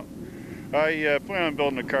 I plan on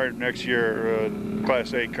building a car next year,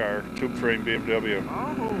 Class A car, tube frame BMW.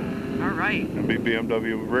 Oh, All right. It'll be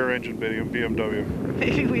BMW, rear engine BMW.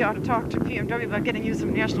 Maybe we ought to talk to BMW about getting you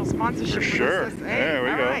some national sponsorship. For sure. This. There we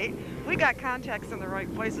all go. Right. We got contacts in the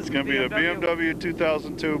right places. It's going to be the BMW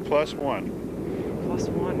 2002 plus one. Plus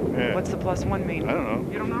one? Yeah. What's the plus one mean? I don't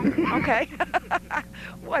know. You don't know? Okay.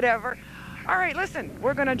 Whatever. All right, listen,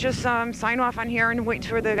 we're going to just sign off on here and wait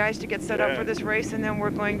for the guys to get set up for this race, and then we're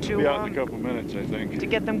going to... Be out in a couple minutes, I think. To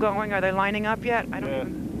get them going. Are they lining up yet? I don't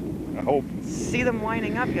even I hope. see them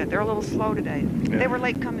lining up yet. They're a little slow today. Yeah. They were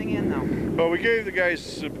late coming in, though. Well, we gave the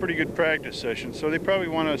guys a pretty good practice session, so they probably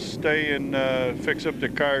want to stay and fix up their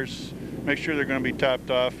cars, make sure they're going to be topped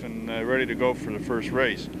off and ready to go for the first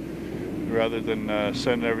race, rather than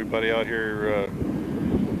send everybody out here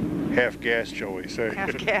half-gassed, shall we say.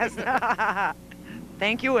 Half-gassed.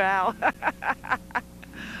 Thank you, Al.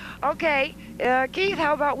 Okay, Keith,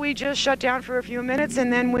 how about we just shut down for a few minutes,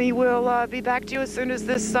 and then we will be back to you as soon as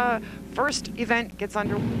this first event gets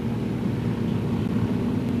under. All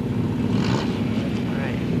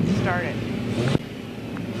right, start it.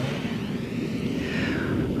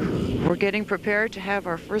 We're getting prepared to have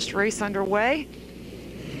our first race underway.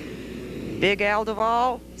 Big Al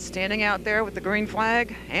Duval standing out there with the green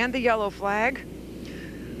flag and the yellow flag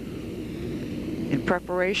in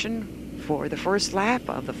preparation for the first lap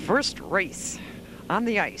of the first race on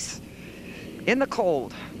the ice in the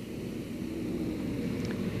cold.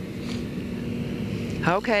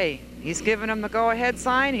 Okay, he's giving them the go-ahead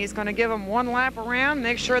sign. He's going to give them one lap around,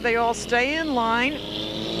 make sure they all stay in line,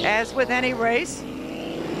 as with any race.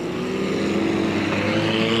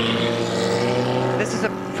 This is a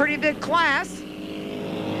pretty big class.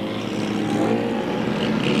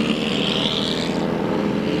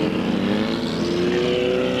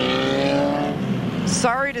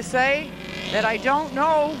 Sorry to say that I don't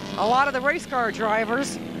know a lot of the race car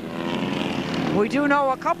drivers. We do know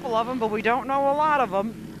a couple of them, but we don't know a lot of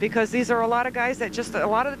them, because these are a lot of guys that just a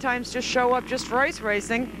lot of the times just show up just for ice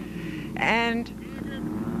racing. And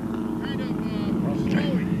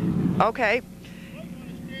okay.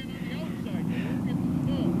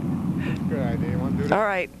 Good idea. You want to do that? All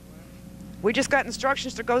right. We just got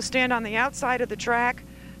instructions to go stand on the outside of the track.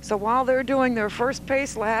 So while they're doing their first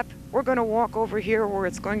pace lap, we're going to walk over here where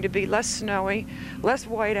it's going to be less snowy, less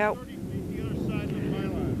whiteout.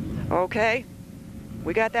 Okay.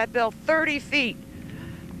 We got that, Bill. 30 feet.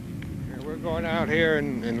 Yeah, we're going out here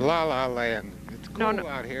in La La Land. It's cool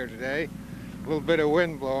out here today. A little bit of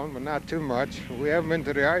wind blowing, but not too much. We haven't been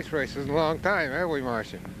to the ice races in a long time, have we,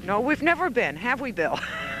 Marcia? No, we've never been, have we, Bill?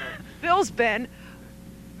 Bill's been.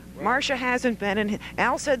 Marcia hasn't been, and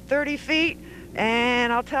Al said 30 feet,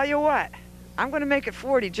 and I'll tell you what, I'm going to make it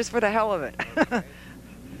 40 just for the hell of it.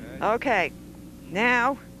 Okay,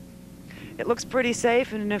 now it looks pretty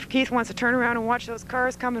safe, and if Keith wants to turn around and watch those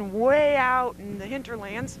cars coming way out in the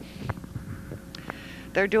hinterlands,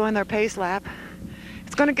 they're doing their pace lap.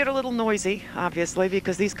 It's going to get a little noisy, obviously,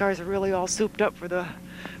 because these cars are really all souped up for the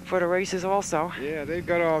races also. Yeah, they've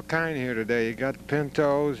got all kind here today. You got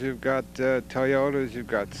Pintos, you've got Toyotas, you've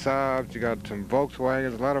got Saabs, you got some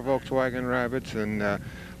Volkswagens, a lot of Volkswagen Rabbits, and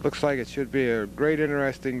looks like it should be a great,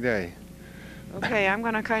 interesting day. Okay, I'm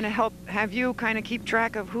going to have you kind of keep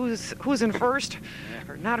track of who's in first,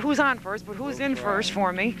 or not who's on first, but who's in first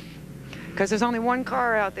for me, because there's only one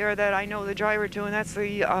car out there that I know the driver to, and that's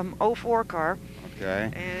the 04 car.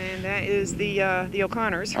 Okay. And that is the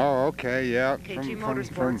O'Connors. Oh, okay, yeah. KG From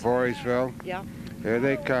Motorsports. Voorheesville. Yeah. Here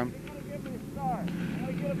they come.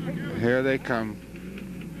 Here they come.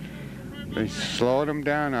 They're slowing them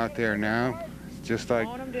down out there now. Just like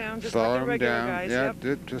Slowing them down, just slowing like the regular them down. guys. Yeah,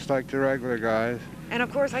 Yep. just like the regular guys. And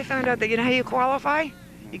of course, I found out that you know how you qualify?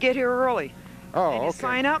 You get here early. Oh, And you okay.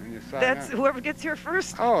 sign up. And you sign That's up. whoever gets here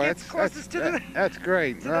first. Oh, gets closest to the. that's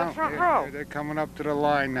great. to the front row. They're coming up to the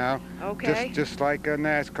line now. Okay. Just like a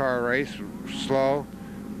NASCAR race, slow.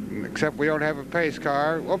 Except we don't have a pace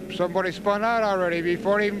car. Whoops, somebody spun out already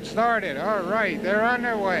before it even started. All right, they're on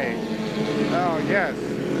their way. Oh, yes,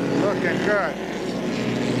 looking good.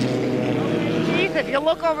 Keith, if you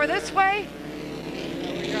look over this way,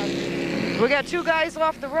 we got two guys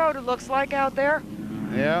off the road, it looks like, out there.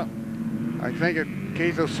 Yeah, I think if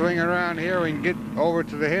Keith will swing around here, we can get over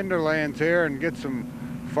to the hinterlands here and get some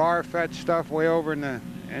far-fetched stuff way over in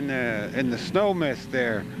the snow mist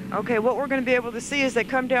there. Okay, what we're going to be able to see as they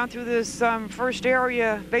come down through this first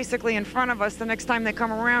area, basically in front of us, the next time they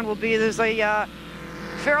come around will be there's a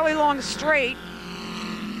fairly long straight,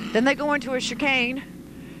 then they go into a chicane,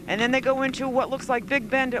 and then they go into what looks like Big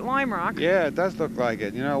Bend at Lime Rock. Yeah, it does look like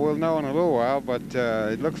it. You know, we'll know in a little while, but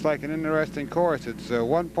it looks like an interesting course. It's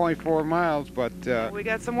 1.4 miles, but... We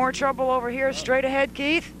got some more trouble over here, straight ahead,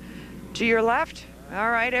 Keith, to your left. All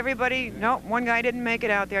right, everybody. Nope, one guy didn't make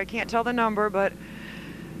it out there. I can't tell the number, but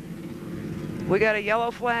we got a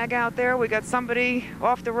yellow flag out there. We got somebody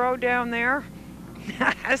off the road down there.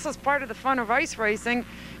 This is part of the fun of ice racing,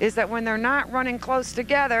 is that when they're not running close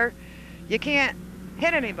together, you can't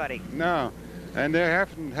hit anybody. No, and they're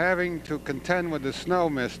having to contend with the snow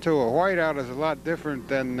mist too. A whiteout is a lot different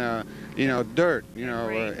than you know, dirt, you know,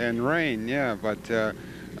 and rain. Yeah, but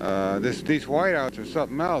these whiteouts are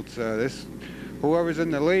something else. Whoever's in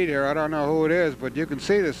the lead here, I don't know who it is, but you can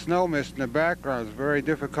see the snow mist in the background. It's very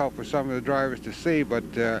difficult for some of the drivers to see, but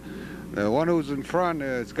the one who's in front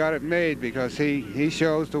has got it made because he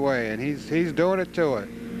shows the way, and he's doing it to it.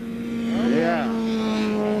 Yeah.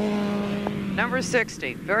 Number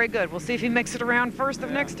 60. Very good. We'll see if he makes it around first of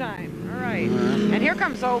next time. All right. And here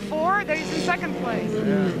comes 04. There he's in second place.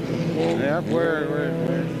 Yeah,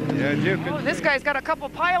 This guy's got a couple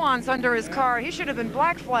pylons under his car. He should have been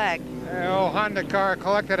black flagged. The old Honda car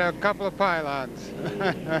collected a couple of pylons.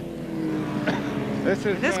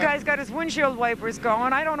 This guy's got his windshield wipers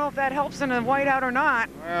going. I don't know if that helps in a whiteout or not.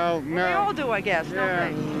 Well, no. Well, they all do, I guess, don't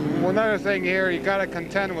they? Well, another thing here, you got to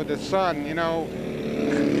contend with the sun. You know,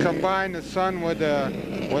 combine the sun with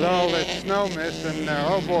all that snow mist, and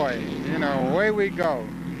oh boy, you know, away we go.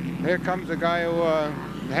 Here comes the guy who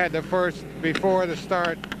had the first before the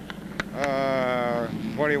start.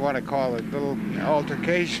 What do you want to call it? Little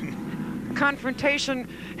altercation. Confrontation.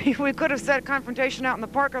 We could have said confrontation out in the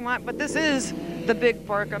parking lot, but this is the big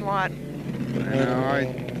parking lot. You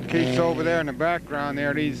know, Keith's over there in the background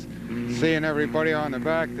there. He's seeing everybody on the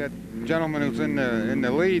back. That gentleman who's in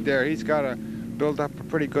the lead there, he's got to build up a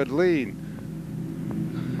pretty good lead.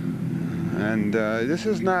 And this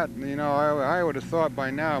is not, you know, I would have thought by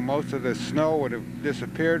now most of the snow would have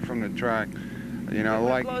disappeared from the track. You know,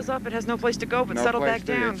 when it blows up, it has no place to go but settle back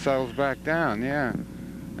down. It settles back down, yeah.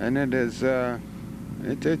 And it is,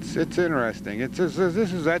 it's interesting. This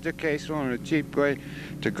is educational and a cheap way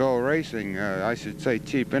to go racing. I should say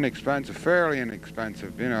cheap, inexpensive, fairly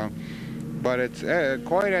inexpensive, you know. But it's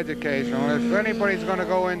quite educational. If anybody's going to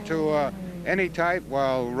go into any type,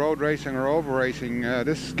 well, road racing or over racing,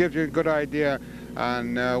 this gives you a good idea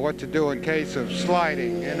on what to do in case of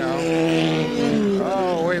sliding, you know.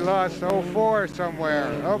 Oh, we lost 04 somewhere.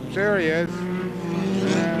 Oh, there he is.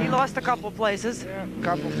 He lost a couple places. Yeah, a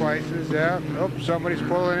couple places, yeah. Oh, somebody's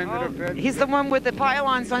pulling into the pit. He's the one with the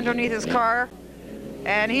pylons underneath his car.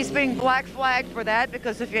 And he's being black flagged for that,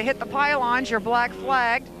 because if you hit the pylons, you're black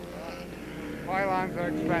flagged. Pylons are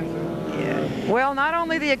expensive. Yeah. Well, not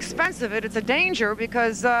only the expense of it, it's a danger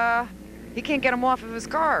because he can't get him off of his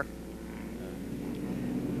car.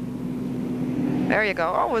 There you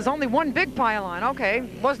go. Oh, it was only one big pylon. Okay.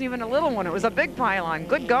 It wasn't even a little one. It was a big pylon.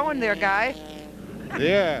 Good going there, guy.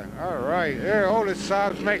 Yeah, all right. There, Otis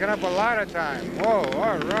Saab's making up a lot of time. Whoa,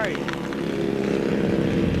 all right.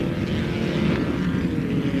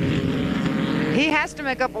 He has to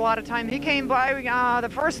make up a lot of time. He came by the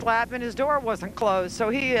first lap and his door wasn't closed, so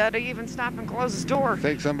he had to even stop and close his door. I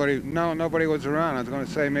think nobody was around. I was going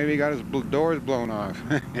to say maybe he got his doors blown off.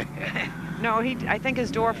 No, I think his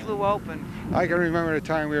door flew open. I can remember the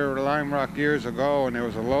time we were at Lime Rock years ago, and there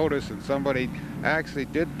was a Lotus, and somebody actually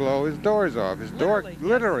did blow his doors off. His literally, door,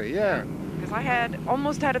 literally, yeah. Because I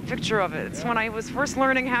almost had a picture of it. It's when I was first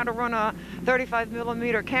learning how to run a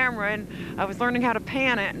 35mm camera, and I was learning how to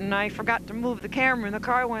pan it, and I forgot to move the camera, and the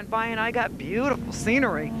car went by, and I got beautiful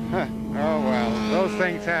scenery. Huh. Oh, well, those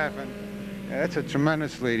things happen. Yeah, that's a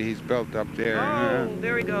tremendous lead he's built up there. Oh,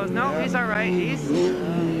 there he goes. No, he's all right.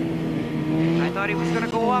 I thought he was going to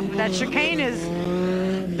go off, but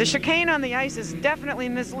the chicane on the ice is definitely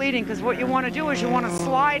misleading, because what you want to do is you want to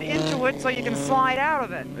slide into it so you can slide out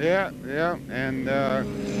of it. Yeah, yeah, and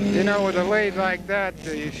you know, with a lead like that,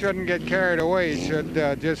 you shouldn't get carried away. You should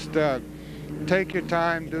just take your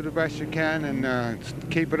time, do the best you can, and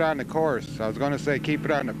keep it on the course. I was going to say keep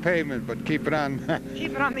it on the pavement, but keep it on...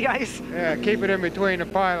 Keep it on the ice. Yeah, keep it in between the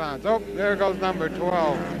pylons. Oh, there goes number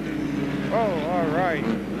 12. Oh, all right.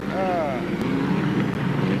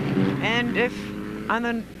 And if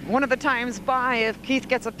on one of the times by, if Keith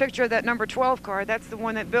gets a picture of that number 12 car, that's the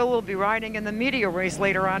one that Bill will be riding in the media race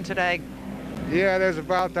later on today. Yeah, I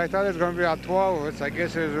thought there was going to be about 12 of us. I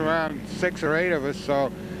guess there's around 6 or 8 of us,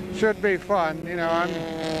 so should be fun. You know, I'm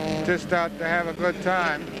just out to have a good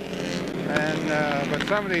time. And but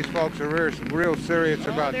some of these folks are real serious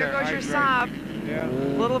about their there goes your hydration. Saab. Yeah.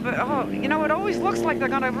 A little bit. Oh, you know, it always looks like they're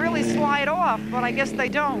going to really slide off, but I guess they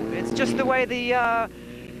don't. It's just the way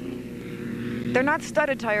they're not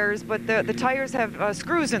studded tires, but the tires have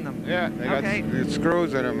screws in them. Yeah, they got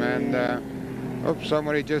screws in them, and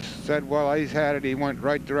somebody just said, well, he's had it. He went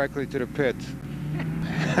right directly to the pits.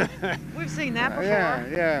 We've seen that before.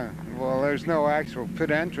 Yeah. Well, there's no actual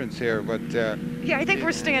pit entrance here, but... yeah, I think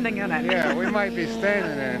we're standing in it. Yeah, we might be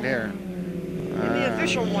standing in here. In the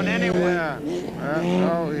official one, anyway. Yeah.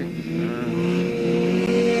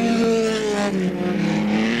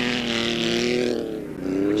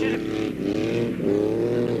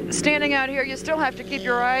 Standing out here, you still have to keep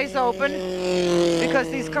your eyes open because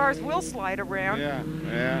these cars will slide around.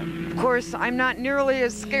 Yeah. Of course, I'm not nearly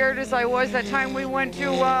as scared as I was that time we went to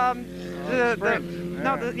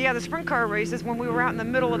the sprint car races when we were out in the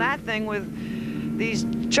middle of that thing with these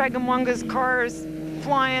chuggamungus cars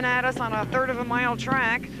flying at us on a third of a mile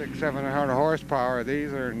track. 600-700 horsepower.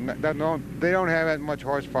 These are they don't have that much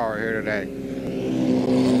horsepower here today.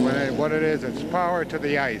 What it is, it's power to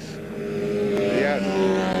the ice. Yes.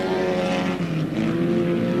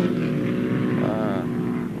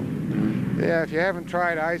 Yeah, if you haven't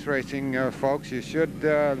tried ice racing, folks, you should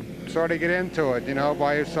sort of get into it. You know,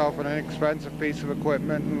 buy yourself an inexpensive piece of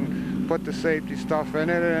equipment and put the safety stuff in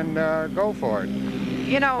it and go for it.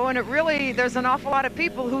 You know, and there's an awful lot of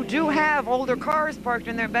people who do have older cars parked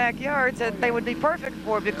in their backyards that they would be perfect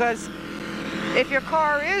for, because if your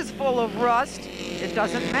car is full of rust, it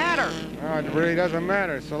doesn't matter. No, it really doesn't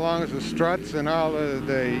matter, so long as the struts and all the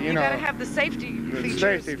you know... You gotta have the safety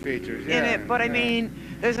features in it, but I mean,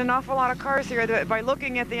 there's an awful lot of cars here that by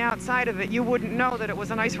looking at the outside of it, you wouldn't know that it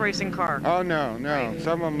was an ice racing car. Oh, no.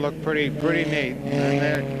 Some of them look pretty neat.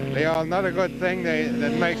 And they all, another good thing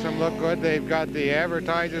that makes them look good, they've got the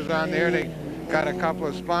advertisers on there. They got a couple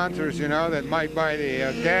of sponsors, you know, that might buy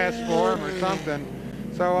the gas for them or something.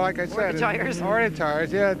 So like I said... Or the tires. Or the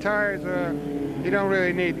tires, yeah, tires. You don't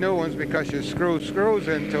really need new ones because you screw screws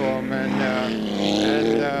into them, and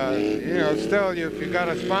you know, still, if you got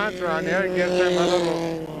a sponsor on there, it gives them a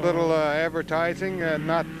little advertising,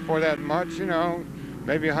 not for that much, you know,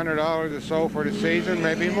 maybe $100 or so for the season,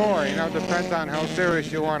 maybe more. You know, depends on how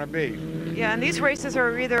serious you want to be. Yeah, and these races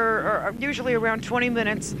are usually around 20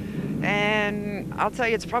 minutes, and I'll tell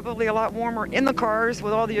you, it's probably a lot warmer in the cars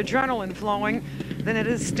with all the adrenaline flowing than it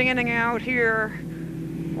is standing out here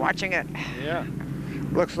watching it. Yeah.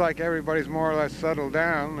 Looks like everybody's more or less settled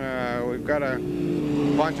down. We've got a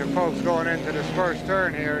bunch of folks going into this first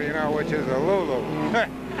turn here, you know, which is a Lulu.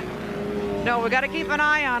 No, we got to keep an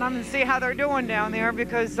eye on them and see how they're doing down there,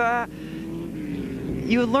 because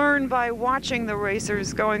you learn by watching the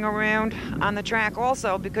racers going around on the track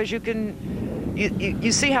also, because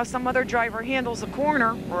you see how some other driver handles a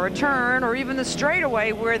corner or a turn or even the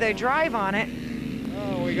straightaway where they drive on it.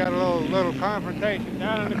 We got a little confrontation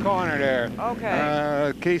down in the corner there.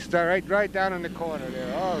 Okay. Keystone right down in the corner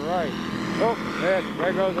there. All right. Oh,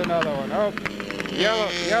 there goes another one. Oh,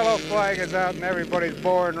 yellow flag is out and everybody's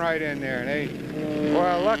boring right in there.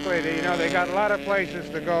 Well, luckily, you know, they got a lot of places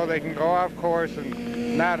to go. They can go off course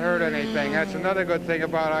and not hurt anything. That's another good thing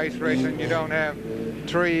about ice racing. You don't have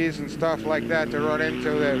trees and stuff like that to run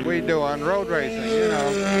into that we do on road racing, you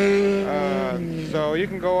know. So you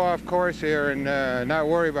can go off course here and not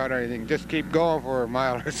worry about anything. Just keep going for a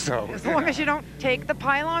mile or so. As long as you don't take the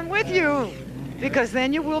pylon with you, because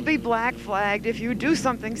then you will be black flagged if you do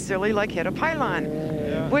something silly like hit a pylon,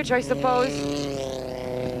 which I suppose...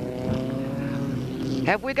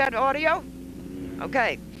 Have we got audio?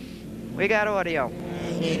 Okay, we got audio.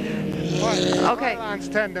 Okay. Pylons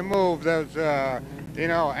tend to move. Those, you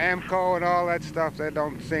know, AMCO and all that stuff, they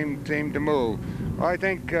don't seem to move. Well, I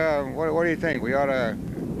think, what do you think? We ought to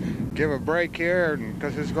give a break here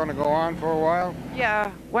because it's going to go on for a while?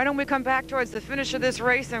 Yeah, why don't we come back towards the finish of this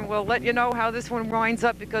race and we'll let you know how this one winds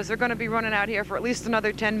up, because they're going to be running out here for at least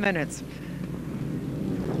another 10 minutes.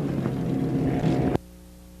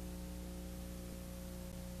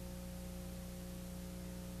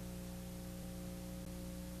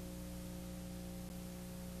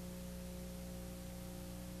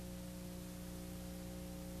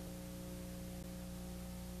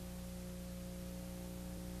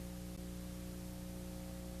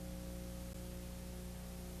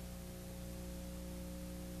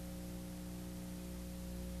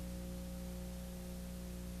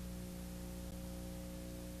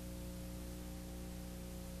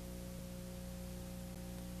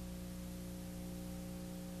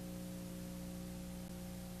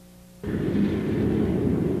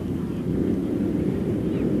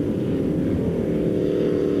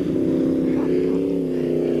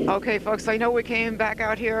 Okay, folks, I know we came back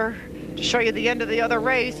out here to show you the end of the other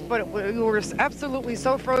race, but we were absolutely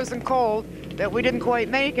so frozen cold that we didn't quite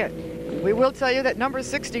make it. We will tell you that number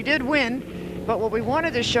 60 did win, but what we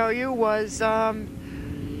wanted to show you was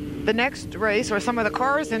the next race, or some of the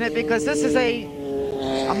cars in it, because this is a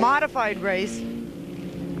modified race.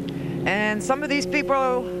 And some of these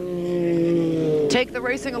people take the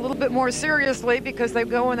racing a little bit more seriously because they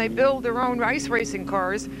go and they build their own ice racing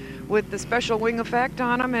cars with the special wing effect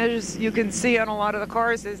on them, as you can see on a lot of the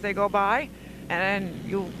cars as they go by. And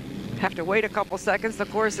you'll have to wait a couple seconds. The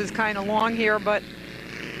course is kind of long here, but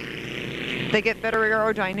they get better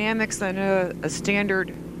aerodynamics than a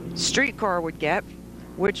standard street car would get,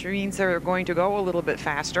 which means they're going to go a little bit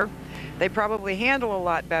faster. They probably handle a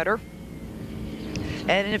lot better.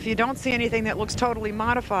 And if you don't see anything that looks totally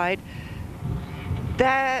modified,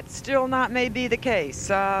 that still not may be the case.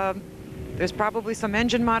 There's probably some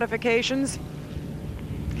engine modifications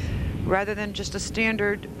rather than just a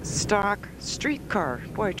standard stock street car.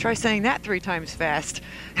 Boy, try saying that 3 times fast.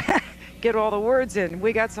 Get all the words in.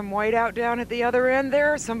 We got some white out down at the other end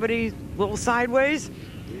there, somebody a little sideways.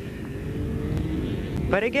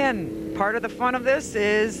 But again, part of the fun of this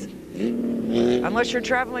is, unless you're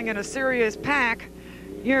traveling in a serious pack,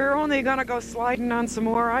 you're only gonna go sliding on some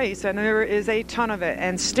more ice, and there is a ton of it,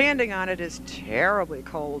 and standing on it is terribly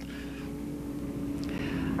cold.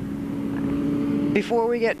 Before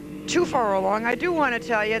we get too far along, I do want to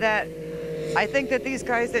tell you that I think that these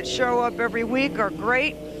guys that show up every week are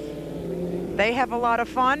great. They have a lot of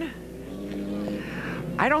fun.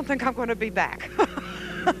 I don't think I'm going to be back.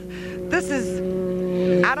 This is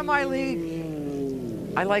out of my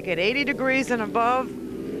league. I like it 80 degrees and above,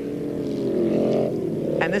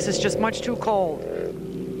 and this is just much too cold.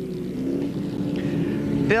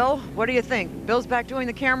 Bill, what do you think? Bill's back doing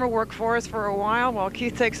the camera work for us for a while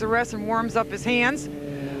Keith takes a rest and warms up his hands.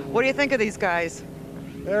 What do you think of these guys?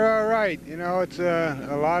 They're all right. You know, it's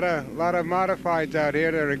a lot of modifieds out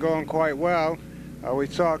here that are going quite well. We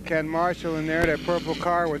saw Ken Marshall in there. That purple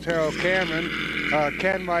car was Harold Cameron.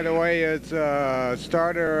 Ken, by the way, is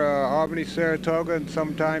starter Albany, Saratoga, and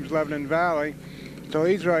sometimes Lebanon Valley. So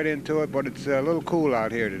he's right into it, but it's a little cool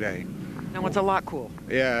out here today. No, it's a lot cool.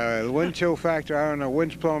 Yeah, the wind chill factor, I don't know,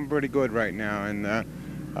 wind's blowing pretty good right now, and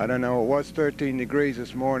I don't know, it was 13 degrees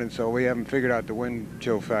this morning, so we haven't figured out the wind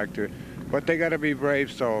chill factor. But they got to be brave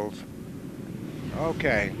souls.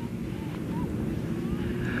 Okay.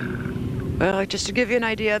 Well, just to give you an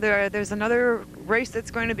idea, there's another race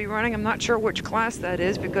that's going to be running. I'm not sure which class that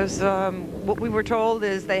is, because what we were told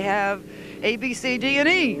is they have A, B, C, D, and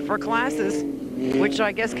E for classes, which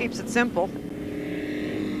I guess keeps it simple.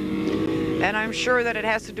 And I'm sure that it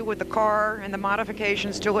has to do with the car and the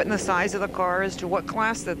modifications to it and the size of the car as to what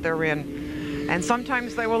class that they're in. And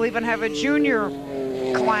sometimes they will even have a junior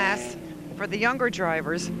class for the younger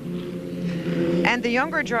drivers. And the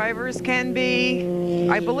younger drivers can be,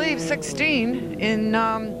 I believe, 16 in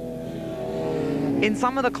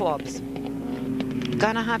some of the clubs.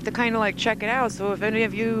 Gonna have to kind of like check it out. So if any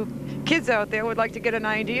of you kids out there would like to get an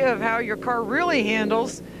idea of how your car really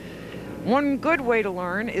handles, one good way to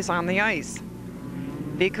learn is on the ice,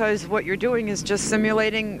 because what you're doing is just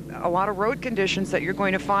simulating a lot of road conditions that you're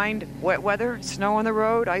going to find: wet weather, snow on the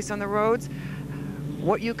road, ice on the roads,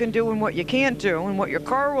 what you can do and what you can't do, and what your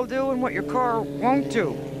car will do and what your car won't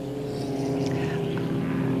do.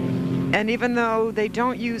 And even though they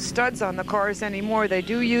don't use studs on the cars anymore, they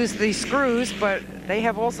do use the screws, but they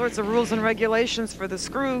have all sorts of rules and regulations for the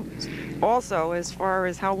screws also, as far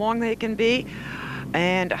as how long they can be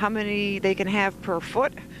and how many they can have per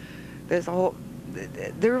foot.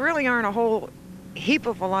 There really aren't a whole heap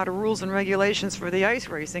of a lot of rules and regulations for the ice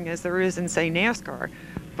racing as there is in, say, NASCAR,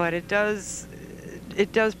 but it does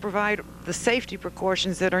provide the safety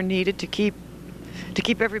precautions that are needed to keep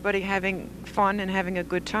everybody having fun and having a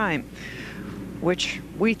good time, which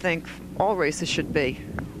we think all races should be.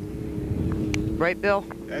 Right, Bill?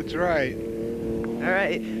 That's right. All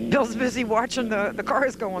right. Bill's busy watching the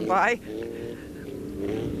cars going by.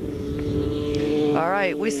 All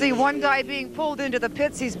right, we see one guy being pulled into the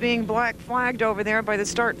pits. He's being black flagged over there by the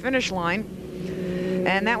start-finish line.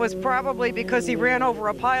 And that was probably because he ran over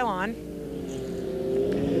a pylon.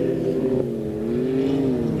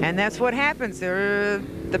 And that's what happens. The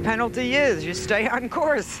penalty is you stay on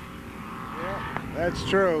course. Yeah, that's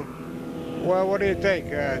true. Well, what do you think?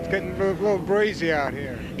 It's getting a little breezy out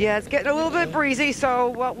here. Yeah, it's getting a little bit breezy, so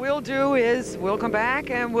what we'll do is we'll come back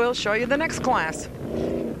and we'll show you the next class.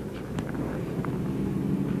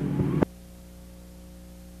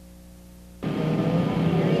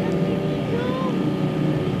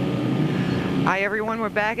 Hi everyone, we're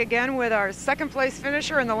back again with our second place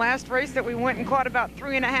finisher in the last race that we went and caught about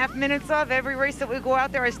 3.5 minutes of. Every race that we go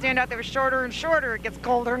out there, I stand out there shorter and shorter. It gets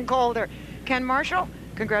colder and colder. Ken Marshall,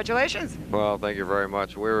 congratulations. Well, thank you very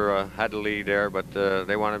much. We were had the lead there, but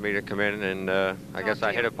they wanted me to come in, and I guess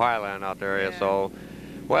I hit a pylon out there. Yeah. So,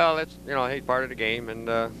 well, it's, you know, hey, part of the game, and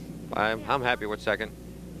I'm happy with second.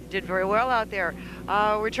 Did very well out there.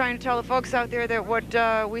 We're trying to tell the folks out there that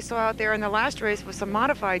what we saw out there in the last race was some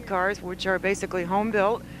modified cars, which are basically home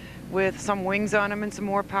built, with some wings on them and some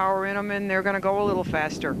more power in them, and they're going to go a little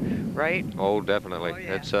faster, right? Oh, definitely. Oh,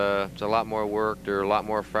 yeah. It's a lot more work. They're a lot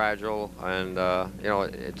more fragile, and you know,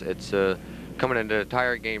 it's coming into the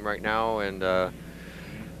tire game right now, and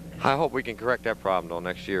I hope we can correct that problem though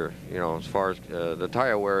next year. You know, as far as the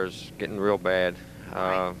tire wear is getting real bad.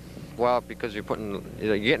 Right. Well, because you're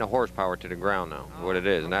getting a horsepower to the ground now, what it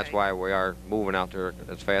is, and that's okay. why we are moving out there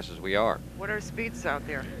as fast as we are. What are speeds out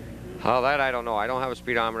there? Oh, that I don't know. I don't have a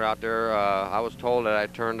speedometer out there. I was told that I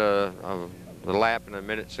turned a lap in a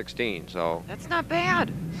minute 16, so. That's not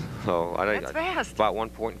bad. So That's fast. About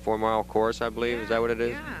 1.4 mile course, I believe. Yeah, is that what it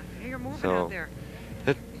is? Yeah, you're moving So, out there.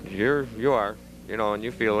 You are, you know, and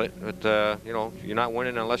you feel it. But you know, you're not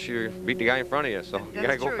winning unless you beat the guy in front of you. So you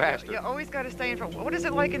gotta go faster. You always got to stay in front. What is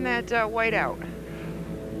it like in that whiteout?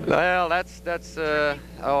 Well, that's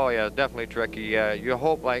oh yeah, definitely tricky. You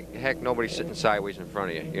hope like heck nobody's sitting sideways in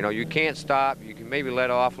front of you. You know, you can't stop. You can maybe let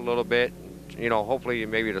off a little bit. You know, hopefully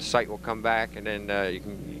maybe the sight will come back, and then you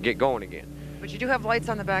can get going again. But you do have lights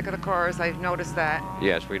on the back of the cars. I've noticed that.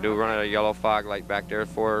 Yes, we do run a yellow fog light back there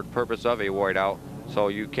for the purpose of a whiteout, so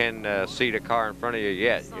you can see the car in front of you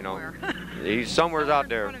yet. Somewhere. You know, he's somewhere's out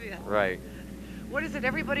there. in front of you. Right. What is it?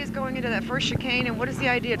 Everybody's going into that first chicane, and what is the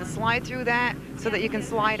idea? To slide through that so that you can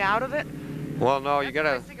slide out of it? Well, no, you That's gotta.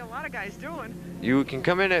 what I think a lot of guys doing. You can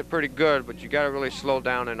come in it pretty good, but you got to really slow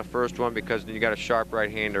down in the first one because then you got a sharp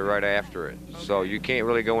right-hander right after it. Okay. So you can't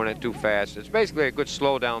really go in it too fast. It's basically a good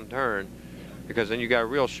slow down turn because then you got a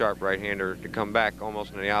real sharp right-hander to come back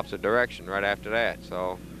almost in the opposite direction right after that.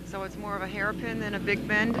 So it's more of a hairpin than a big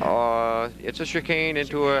bend? it's a chicane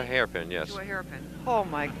into a hairpin, yes. Into a hairpin. Oh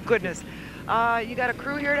my goodness. You got a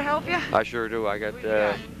crew here to help you? I sure do. I got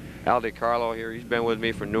Al DiCarlo here. He's been with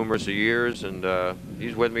me for numerous years, and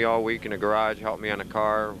he's with me all week in the garage, helped me on the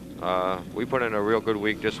car. We put in a real good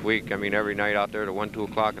week this week. I mean, every night out there to 1, 2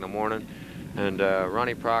 o'clock in the morning. And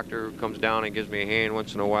Ronnie Proctor comes down and gives me a hand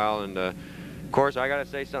once in a while. And of course, I got to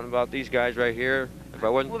say something about these guys right here. If I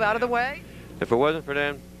wasn't, Move out of the way. If it wasn't for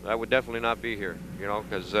them, I would definitely not be here. You know,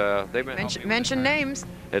 because they've been Mention names.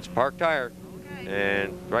 It's Park Tire, Okay.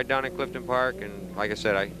 and right down in Clifton Park. And like I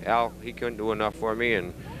said, Al, he couldn't do enough for me.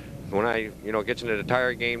 And when I, gets into the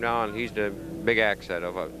tire game now, and he's the big asset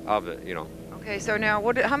of it, you know. Okay, so now,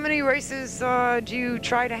 how many races do you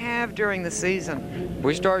try to have during the season?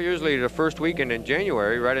 We start usually the first weekend in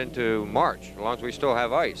January, right into March, as long as we still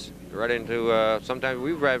have ice. Right into, sometimes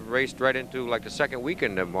we've raced right into like the second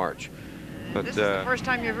weekend of March. But, This is the first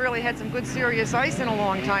time you've really had some good serious ice in a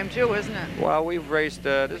long time too, isn't it? Well, we've raced,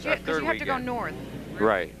 this is our third weekend. You have to go north.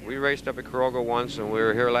 Right. We raced up at Caroga once, and we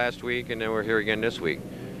were here last week, and then we're here again this week.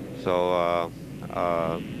 So,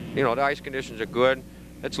 the ice conditions are good.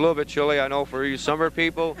 It's a little bit chilly, I know, for you summer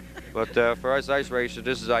people, but for us ice racers,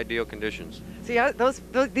 this is ideal conditions. See,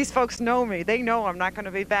 these folks know me. They know I'm not going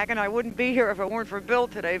to be back, and I wouldn't be here if it weren't for Bill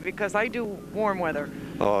today because I do warm weather.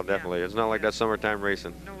 Oh, definitely. Yeah. It's not like that summertime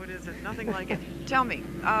racing. No, it isn't. Nothing like it. Tell me,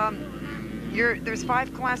 there's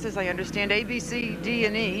 5 classes, I understand, A, B, C, D,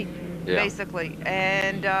 and E, basically.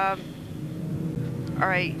 And, all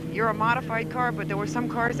right, you're a modified car, but there were some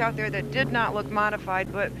cars out there that did not look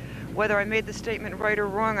modified, but whether I made the statement right or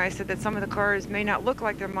wrong, I said that some of the cars may not look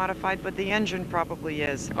like they're modified, but the engine probably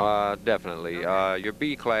is. Definitely. Okay. Your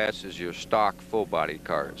B class is your stock full-bodied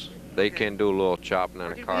cars. They can do a little chopping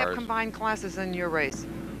on the cars. Do you have combined classes in your race?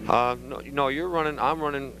 No, I'm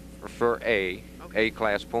running for A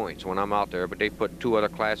class points when I'm out there, but they put 2 other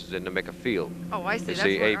classes in to make a field. Oh, I see. That's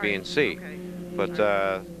A, B, and C. Okay.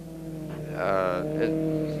 But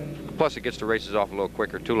plus it gets the races off a little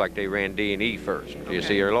quicker too, like they ran D and E first. Okay. You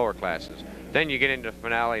see your lower classes. Then you get into the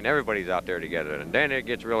finale and everybody's out there together, and then it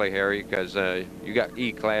gets really hairy because you got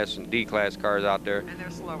E class and D class cars out there. And they're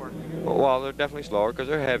slower. Well, they're definitely slower because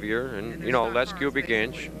they're heavier and less cubic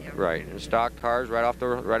inch. Yep. Right, and stock cars right off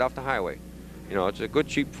the highway. It's a good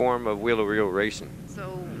cheap form of wheel-to-wheel racing.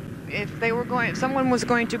 So if someone was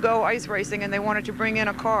going to go ice racing and they wanted to bring in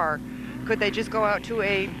a car, could they just go out to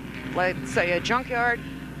let's say a junkyard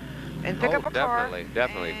and pick up a car?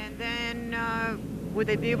 Definitely. And then would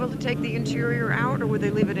they be able to take the interior out, or would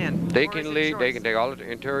they leave it in? They can leave. They can take all the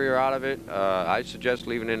interior out of it. I suggest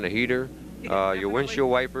leaving in the heater, your windshield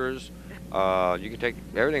wipers. You can take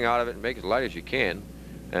everything out of it and make it as light as you can,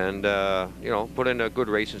 and put in a good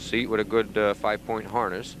racing seat with a good 5-point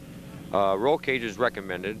harness. Roll cage is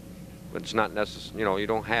recommended, but it's not necessary. You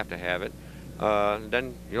don't have to have it.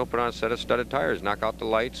 Then put on a set of studded tires. Knock out the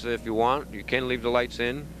lights if you want. You can leave the lights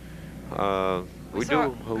in.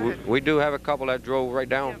 We do have a couple that drove right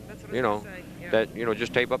down, Yeah, that's what I you was know, gonna say, yeah. that, you know,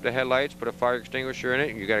 just tape up the headlights, put a fire extinguisher in it,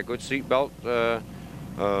 and you got a good seat belt,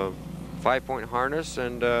 5-point harness,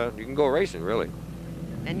 and you can go racing, really.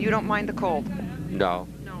 And you don't mind the cold? No.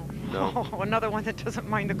 No. Oh, another one that doesn't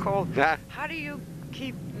mind the cold. Ah. How do you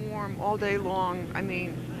keep warm all day long? I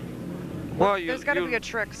mean, Well, there's got to be a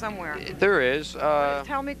trick somewhere. There is.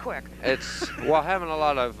 Tell me quick. It's, well, having a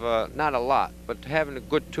lot of, not a lot, but having a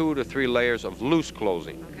good 2 to 3 layers of loose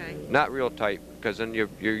clothing. Okay. Not real tight, because then you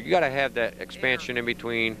got to have that expansion in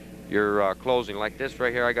between your clothing. Like this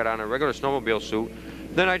right here, I got on a regular snowmobile suit.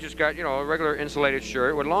 Then I just got, you know, a regular insulated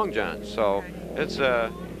shirt with long johns. So it's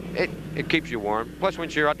it keeps you warm. Plus, when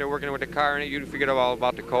you're out there working with the car in it, you forget all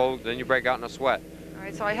about the cold. Then you break out in a sweat. All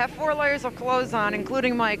right, so I have 4 layers of clothes on,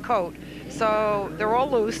 including my coat. So they're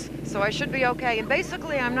all loose, so I should be okay. And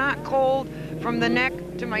basically, I'm not cold from the neck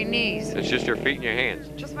to my knees. It's just your feet and your hands.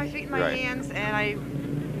 Just my feet and my Right. hands, and I,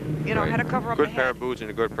 you know, had to cover up Good the pair head. of boots and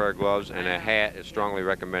a good pair of gloves, and a hat is strongly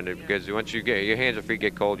recommended, because once you get your hands and feet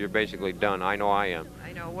get cold, you're basically done. I know I am.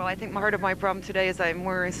 I know. Well, I think part of my problem today is I'm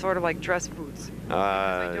wearing sort of like dress boots.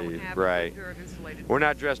 I don't have a Right. pair of insulated We're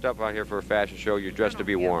not dressed up out here for a fashion show. You're dressed to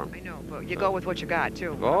be yeah, warm. I know, but you go with what you got,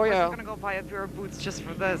 too. Oh, yeah. I'm going to go buy a pair of boots just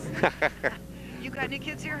for this. You got any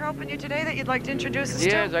kids here helping you today that you'd like to introduce us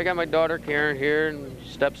Yes, to? I got my daughter Karen here and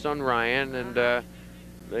stepson Ryan, and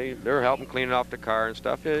they're helping cleaning off the car and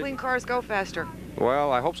stuff. Clean cars go faster.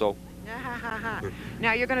 Well, I hope so.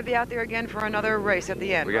 Now, you're going to be out there again for another race at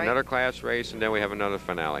the end, We got right? another class race, and then we have another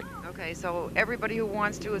finale. Okay, so everybody who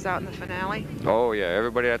wants to is out in the finale? Oh yeah,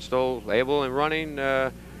 everybody that's still able and running.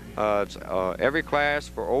 It's every class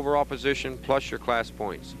for overall position plus your class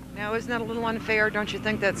points. Now, isn't that a little unfair? Don't you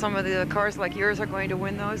think that some of the cars like yours are going to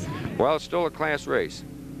win those? Well, it's still a class race.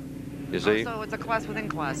 You see? Oh, so it's a class within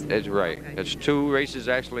class. It's right. Okay. It's 2 races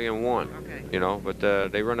actually in one. Okay. You know, but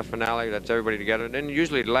they run a finale. That's everybody together. And then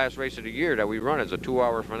usually the last race of the year that we run is a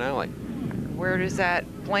 2-hour finale. Where is that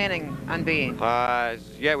planning on being?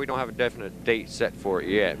 Yeah, we don't have a definite date set for it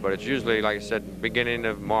yet, but it's usually, like I said, beginning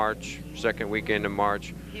of March, second weekend of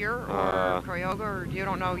March. Here or Crayoga, or you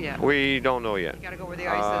don't know yet? We don't know yet. You got to go where the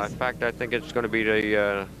ice is. In fact, I think it's going to be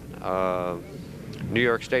the New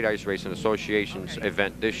York State Ice Racing Association's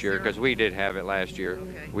event this year, because we did have it last year.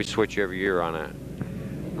 Okay. We switch every year on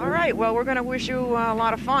that. All right, well, we're going to wish you a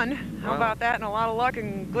lot of fun. How Well- about that? And a lot of luck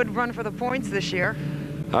and good run for the points this year.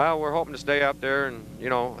 We're hoping to stay up there, and, you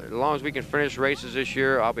know, as long as we can finish races this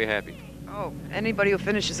year, I'll be happy. Oh, anybody who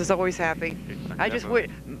finishes is always happy. I just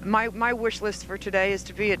my wish list for today is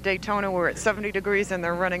to be at Daytona where it's 70 degrees and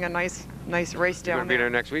they're running a nice race You're down going to be there. there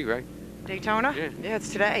next week, right? Daytona? Yeah.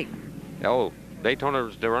 It's today. Oh, Daytona,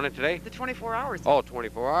 they're running today? The 24 hours. Oh,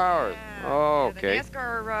 24 hours. Yeah. Oh, Yeah, okay. the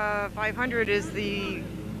NASCAR 500 is the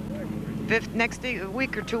next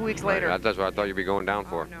week or 2 weeks later. Right, that's what I thought you'd be going down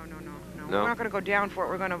for. Oh, no. No? We're not going to go down for it.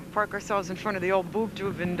 We're going to park ourselves in front of the old boob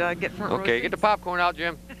tube and get front row Okay, get the seats. popcorn out,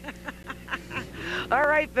 Jim. All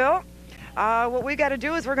right, Bill. What we got to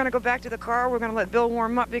do is we're going to go back to the car. We're going to let Bill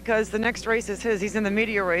warm up because the next race is his. He's in the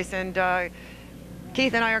media race, and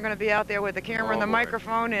Keith and I are going to be out there with the camera and the boy.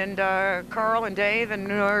 microphone, and Carl and Dave, and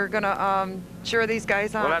we're going to cheer these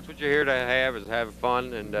guys on. Well, that's what you're here to have, is have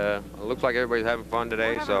fun, and it looks like everybody's having fun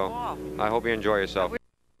today, We're having a so ball. I hope you enjoy yourself.